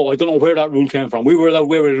don't know. I don't know where that rule came from. We were allowed to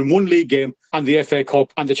wear it in 1 league game and the FA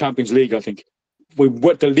Cup and the Champions League. I think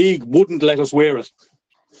the league wouldn't let us wear it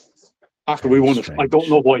after we won it. I don't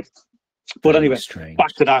know why. But anyway,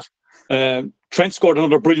 back to that. Trent scored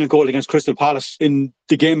another brilliant goal against Crystal Palace in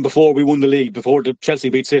the game before we won the league, before the Chelsea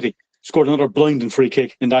beat City. Scored another blinding free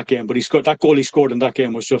kick in that game. But that goal he scored in that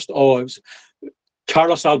game was just, it was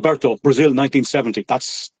Carlos Alberto, Brazil 1970.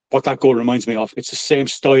 That's what that goal reminds me of. It's the same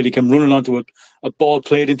style. He came running onto a ball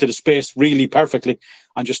played into the space really perfectly.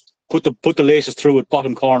 and just put the laces through it,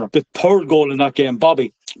 bottom corner. The third goal in that game,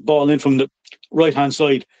 Bobby, ball in from the right-hand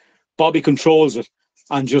side. Bobby controls it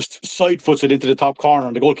and just side foots it into the top corner,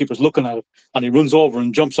 and the goalkeeper's looking at it, and he runs over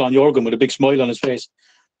and jumps on Jurgen with a big smile on his face.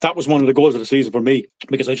 That was one of the goals of the season for me,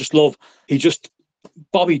 because I just love,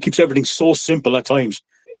 Bobby keeps everything so simple at times.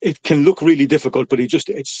 It can look really difficult, but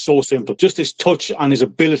it's so simple. Just his touch and his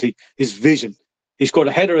ability, his vision. He scored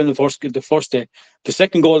a header in the first day. The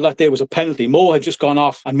second goal that day was a penalty. Mo had just gone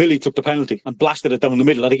off, and Millie took the penalty and blasted it down the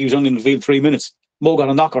middle. I think he was only in the field 3 minutes. Mo got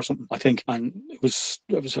a knock or something, I think, and it was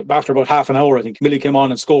after about half an hour, I think. Millie came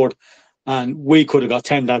on and scored, and we could have got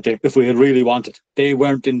 10 that day if we had really wanted. They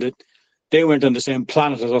weren't on the same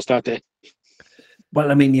planet as us that day.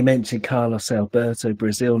 Well, I mean, you mentioned Carlos Alberto,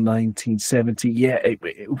 Brazil, 1970. Yeah,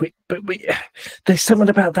 but there's something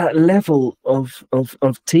about that level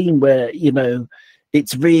of team where, you know,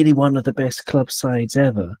 it's really one of the best club sides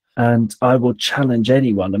ever. And I will challenge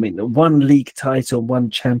anyone. I mean, one league title, one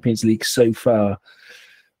Champions League so far.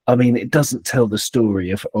 I mean, it doesn't tell the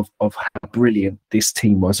story of how brilliant this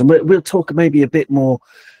team was. And we'll talk maybe a bit more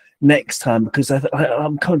next time, because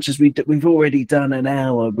I'm conscious we've already done an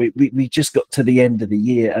hour. We just got to the end of the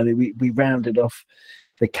year. I mean, we rounded off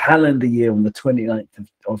the calendar year on the 29th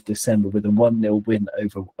of December with a 1-0 win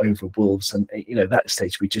over Wolves, and you know, that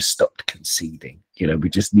stage we just stopped conceding. You know,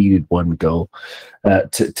 we just needed one goal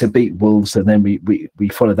to beat Wolves, and then we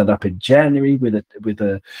followed that up in January with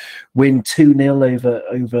a win 2-0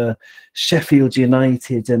 over Sheffield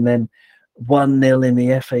United, and then 1-0 in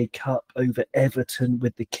the FA Cup over Everton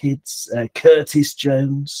with the kids, Curtis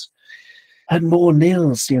Jones, and more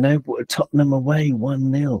nils, you know. Tottenham away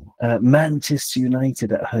 1-0, Manchester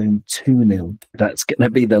United at home 2-0. That's going to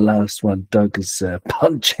be the last one. Doug's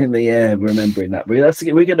punch in the air, remembering that. We're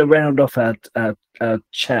going to round off our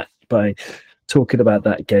chat by talking about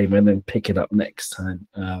that game and then pick it up next time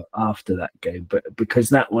after that game. But because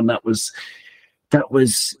that was,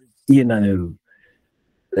 you know,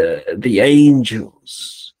 the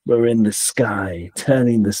angels were in the sky,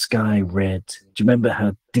 turning the sky red. Do you remember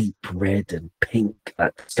how deep red and pink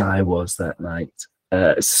that sky was that night?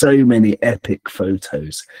 So many epic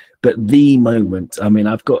photos. But the moment, I mean,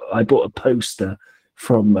 I bought a poster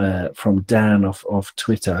from Dan off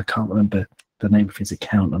Twitter. I can't remember the name of his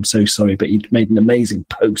account. I'm so sorry, but he made an amazing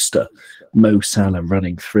poster. Mo Salah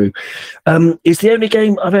running through. It's the only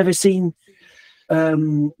game I've ever seen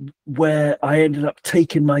where I ended up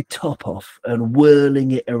taking my top off and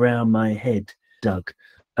whirling it around my head, Doug,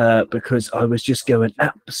 because I was just going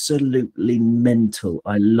absolutely mental.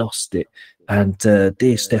 I lost it. And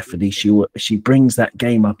dear Stephanie, she brings that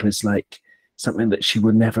game up as like something that she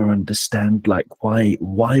would never understand. Like,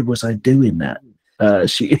 why was I doing that?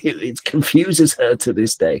 It confuses her to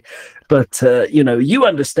this day. But you know, you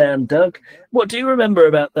understand, Doug. What do you remember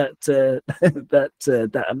about that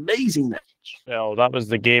that amazing match? Well, that was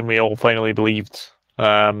the game we all finally believed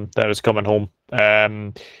that was coming home.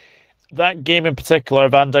 That game in particular,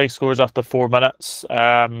 Van Dijk scores after 4 minutes.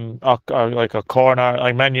 Like a corner,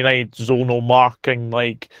 like Man United zonal marking.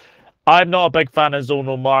 Like, I'm not a big fan of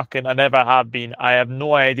zonal marking. I never have been. I have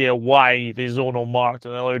no idea why they zonal marked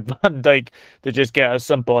and allowed Van Dijk to just get a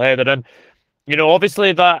simple header. And you know,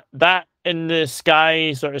 obviously that in the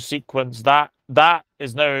sky sort of sequence, that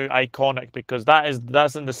is now iconic, because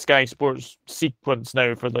that's in the Sky Sports sequence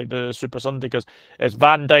now for like the Super Sunday, because it's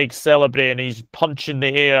Van Dijk celebrating, he's punching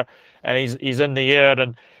the air and he's in the air.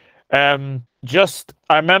 And I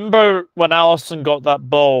remember when Alisson got that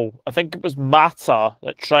ball, I think it was Mata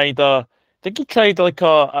that tried like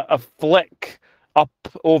a flick up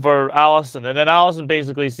over Alisson, and then Alisson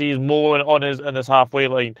basically sees Mo in his halfway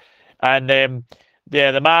line, and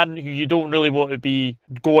the man who you don't really want to be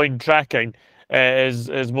going tracking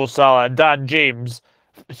is Mo Salah. And Dan James,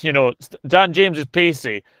 you know, Dan James is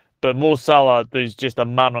pacey, but Mo Salah is just a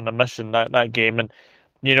man on a mission that game. And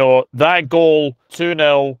you know, that goal,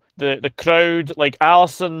 2-0, the crowd, like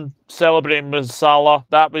Alisson celebrating with Salah,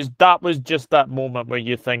 that was just that moment where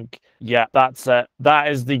you think, yeah, that's it.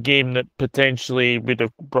 That is the game that potentially would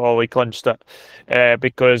have probably clinched it,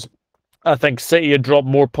 because I think City had dropped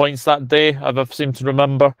more points that day, I seem to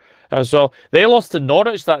remember as well. They lost to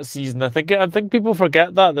Norwich that season. I think people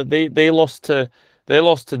forget that they lost to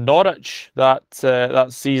Norwich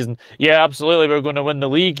that season. Yeah, absolutely, we're going to win the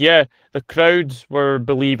league. Yeah, the crowds were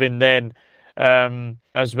believing then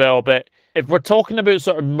as well. But if we're talking about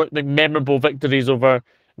sort of memorable victories over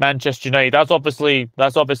Manchester United, that's obviously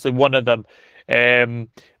one of them.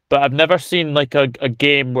 But I've never seen like a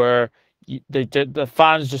game where the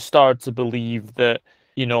fans just started to believe that,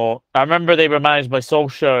 you know, I remember they were managed by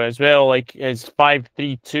Solskjaer as well, like his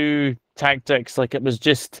 5-3-2 tactics. Like it was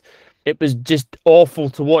just awful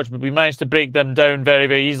to watch. But we managed to break them down very,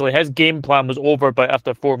 very easily. His game plan was over by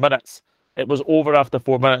after 4 minutes. It was over after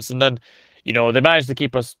 4 minutes, and then they managed to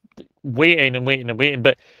keep us waiting and waiting and waiting.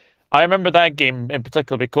 But I remember that game in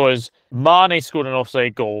particular because Mane scored an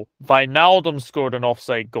offside goal. Wijnaldum scored an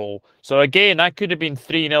offside goal. So again, that could have been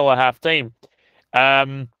 3-0 at half time.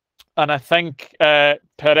 And I think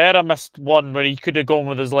Pereira missed one where he could have gone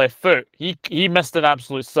with his left foot. He missed an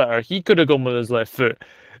absolute sitter. He could have gone with his left foot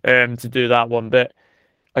to do that one. But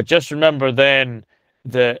I just remember then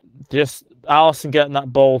that just Alisson getting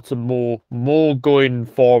that ball to Mo going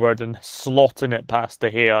forward and slotting it past De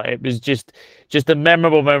Gea. It was just a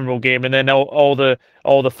memorable game. And then all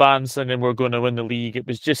the fans saying we're going to win the league. It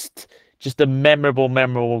was just a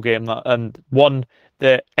memorable game, and one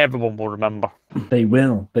that everyone will remember. They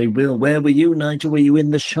will. Where were you, Nigel? Were you in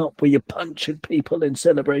the shop? Were you punching people in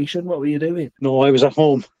celebration? What were you doing? No, I was at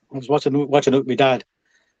home. I was watching it with my dad,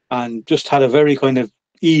 and just had a very kind of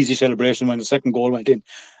easy celebration when the second goal went in.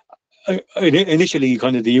 Initially,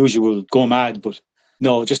 kind of the usual go mad, but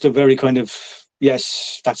no, just a very kind of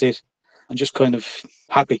yes, that's it, and just kind of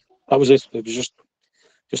happy. That was it. It was just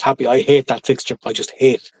happy. I hate that fixture. I just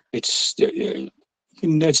hate it's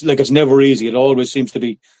like it's never easy. It always seems to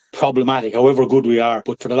be problematic, however good we are.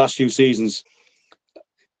 But for the last few seasons,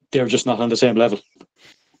 they're just not on the same level.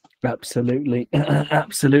 Absolutely.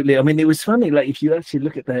 I mean, it was funny. Like if you actually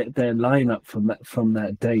look at their lineup from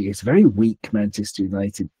that day, it's a very weak Manchester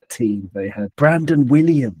United team. They had Brandon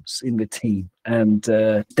Williams in the team and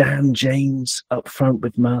Dan James up front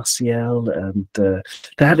with Martial, and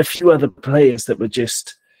they had a few other players that were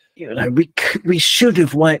just, we should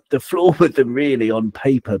have wiped the floor with them really on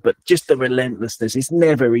paper, but just the relentlessness. It's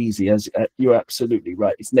never easy, as you're absolutely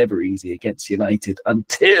right. It's never easy against United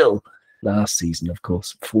until last season, of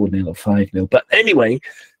course, 4-0 or 5-0. But anyway,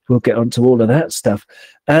 we'll get on to all of that stuff.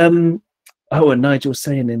 And Nigel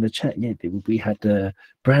saying in the chat, we had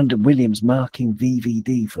Brandon Williams marking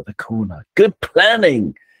VVD for the corner. Good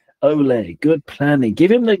planning, Ole. Good planning.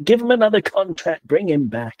 Give him another contract. Bring him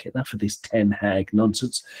back. Enough of this Ten Hag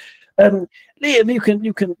nonsense. Liam,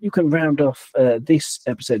 you can round off this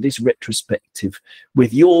episode, this retrospective,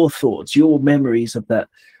 with your thoughts, your memories of that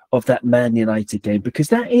Man United game, because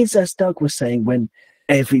that is, as Doug was saying, when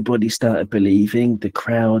everybody started believing, the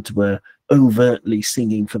crowd were overtly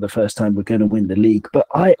singing for the first time, we're going to win the league. But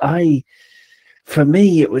for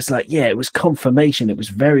me, it was like, it was confirmation. It was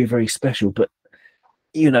very, very special. But,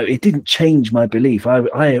 it didn't change my belief.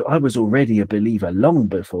 I was already a believer long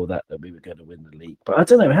before that we were going to win the league. But I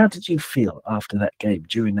don't know, how did you feel after that game,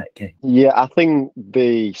 during that game? Yeah, I think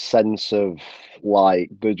the sense of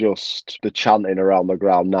the chanting around the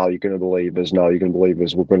ground, now you're going to believe us,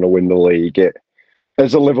 we're going to win the league.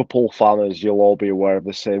 As a Liverpool fan, as you'll all be aware of,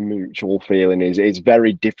 the same mutual feeling is it's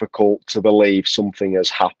very difficult to believe something has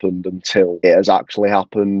happened until it has actually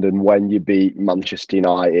happened. And when you beat Manchester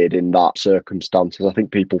United in that circumstances, I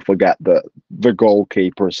think people forget that the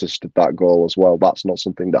goalkeeper assisted that goal as well. That's not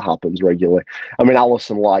something that happens regularly. I mean,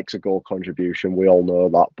 Alisson likes a goal contribution. We all know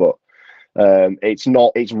that, but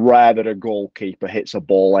it's rare that a goalkeeper hits a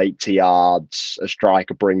ball 80 yards, a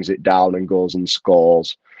striker brings it down and goes and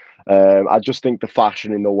scores. I just think the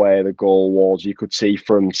fashion in the way the goal was, you could see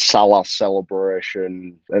from Salah's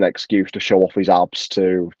celebration an excuse to show off his abs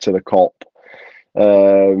to the Kop.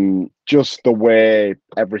 Just the way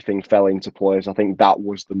everything fell into place, I think that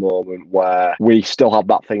was the moment where we still have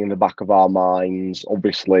that thing in the back of our minds.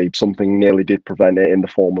 Obviously, something nearly did prevent it in the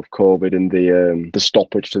form of COVID and the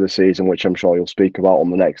stoppage to the season, which I'm sure you'll speak about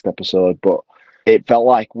on the next episode. But it felt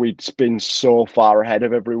like we'd been so far ahead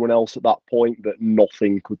of everyone else at that point that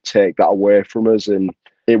nothing could take that away from us. And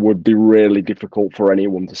it would be really difficult for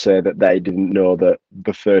anyone to say that they didn't know that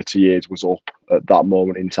the 30 years was up at that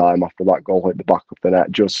moment in time after that goal hit the back of the net.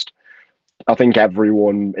 I think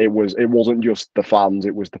everyone, it wasn't just the fans,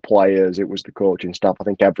 it was the players, it was the coaching staff. I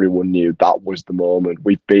think everyone knew that was the moment.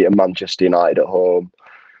 We'd beaten Manchester United at home.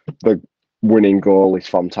 The winning goal is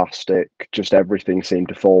fantastic. Just everything seemed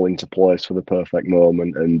to fall into place for the perfect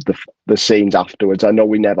moment. And the scenes afterwards, I know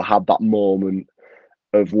we never had that moment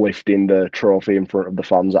of lifting the trophy in front of the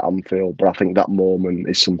fans at Anfield, but I think that moment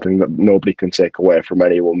is something that nobody can take away from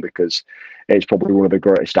anyone, because it's probably one of the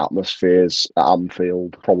greatest atmospheres at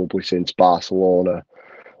Anfield, probably since Barcelona.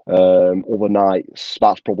 Other nights,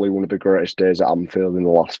 that's probably one of the greatest days at Anfield in the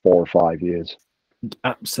last 4 or 5 years.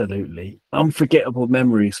 Absolutely unforgettable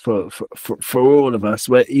memories for all of us,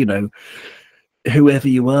 where whoever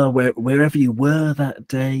you are, wherever you were that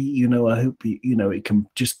day, I hope it can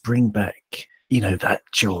just bring back that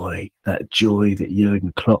joy that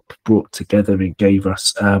Jurgen Klopp brought together and gave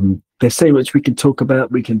us. there's so much we can talk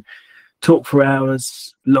about. We can talk for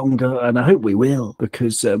hours longer, and I hope we will,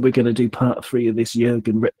 because we're going to do part 3 of this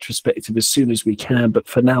Jurgen retrospective as soon as we can. But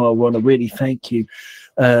for now, I want to really thank you,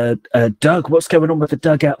 Doug. What's going on with the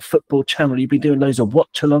Dugout Football Channel? You've been doing loads of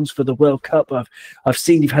watch-alongs for the World Cup. I've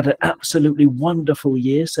seen you've had an absolutely wonderful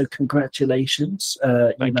year, so congratulations.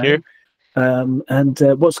 Thank you. And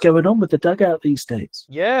what's going on with the Dugout these days?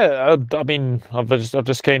 Yeah, I mean, I've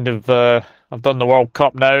just kind of I've done the World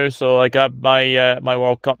Cup now, so I got my my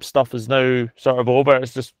World Cup stuff is now sort of over.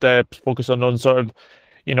 It's just focusing on sort of,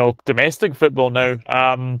 you know, domestic football now.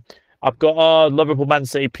 I've got a Liverpool Man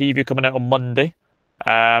City preview coming out on Monday.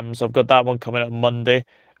 So I've got that one coming out on Monday.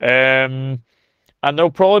 And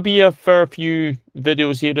there'll probably be a fair few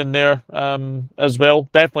videos here and there as well.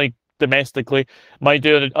 Definitely domestically. Might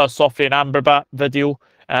do a Sophie and Amberbat video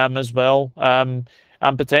as well. And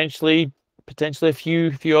potentially a few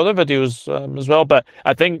other videos as well. But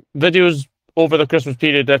I think videos over the Christmas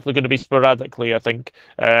period definitely going to be sporadically, I think.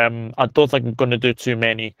 I don't think I'm going to do too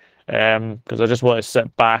many because I just want to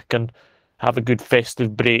sit back and have a good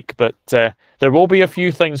festive break. But there will be a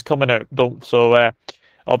few things coming out, so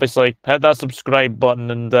obviously hit that subscribe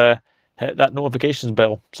button and hit that notifications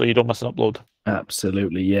bell so you don't miss an upload.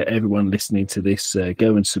 Absolutely, yeah. Everyone listening to this,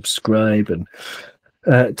 go and subscribe and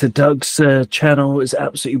to Doug's channel. Is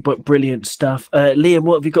absolutely brilliant stuff. Liam,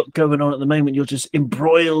 what have you got going on at the moment? You're just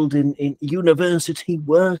embroiled in university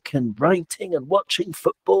work and writing and watching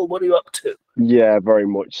football. What are you up to? Yeah, very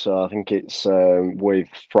much so. I think it's with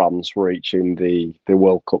France reaching the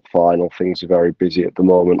World Cup final, things are very busy at the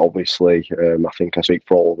moment. Obviously, I think I speak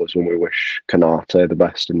for all of us when we wish Canate the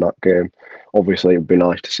best in that game. Obviously, it would be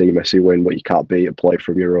nice to see Messi win, but you can't beat a play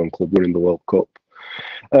from your own club winning the World Cup.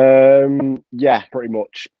 Yeah, pretty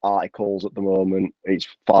much articles at the moment. It's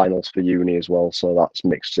finals for uni as well, so that's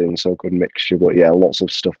mixed in, so good mixture. But yeah, lots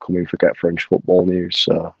of stuff coming for Get French Football News.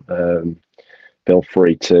 So feel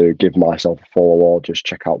free to give myself a follow or just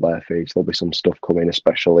check out their feeds. There'll be some stuff coming,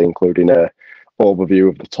 especially including a overview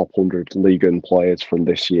of the top 100 Ligue 1 players from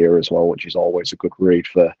this year as well, which is always a good read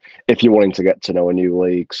for if you're wanting to get to know a new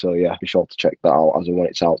league. So yeah, be sure to check that out as and when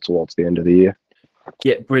it's out towards the end of the year.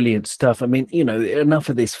 Yeah, brilliant stuff. I mean, you know, enough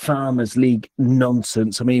of this Farmers League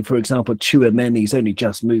nonsense. I mean, for example, Chouameni's only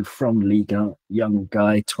just moved from Liga, young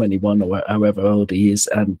guy, 21 or however old he is,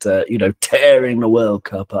 and, you know, tearing the World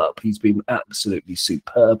Cup up. He's been absolutely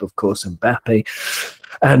superb, of course, Mbappe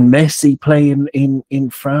and Messi playing in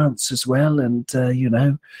France as well. And, you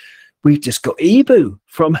know, we've just got Ibu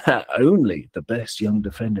from only the best young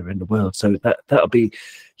defender in the world. So that'll be,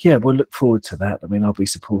 yeah, we'll look forward to that. I mean, I'll be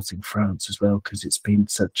supporting France as well because it's been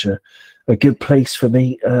such a good place for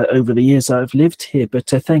me over the years I've lived here. But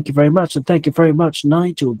thank you very much. And thank you very much,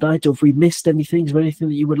 Nigel. Nigel, have we missed anything? Is there anything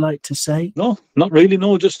that you would like to say? No, not really.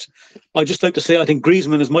 No, I'd just like to say I think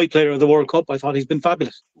Griezmann is my player of the World Cup. I thought he's been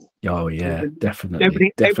fabulous. Oh, yeah,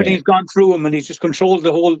 definitely. Everything's gone through him and he's just controlled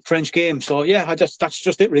the whole French game. So, yeah, that's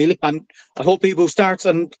just it, really. And I hope Ibu starts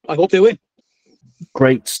and I hope they win.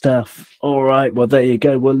 Great stuff. All right. Well, there you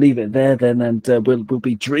go. We'll leave it there then. And we'll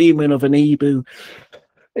be dreaming of an Ibu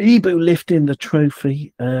lifting the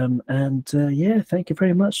trophy. Yeah, thank you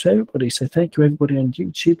very much to everybody. So thank you, everybody on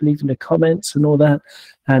YouTube, leaving the comments and all that.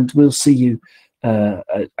 And we'll see you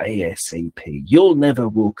ASAP. You'll never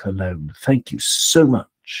walk alone. Thank you so much.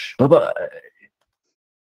 Bye-bye.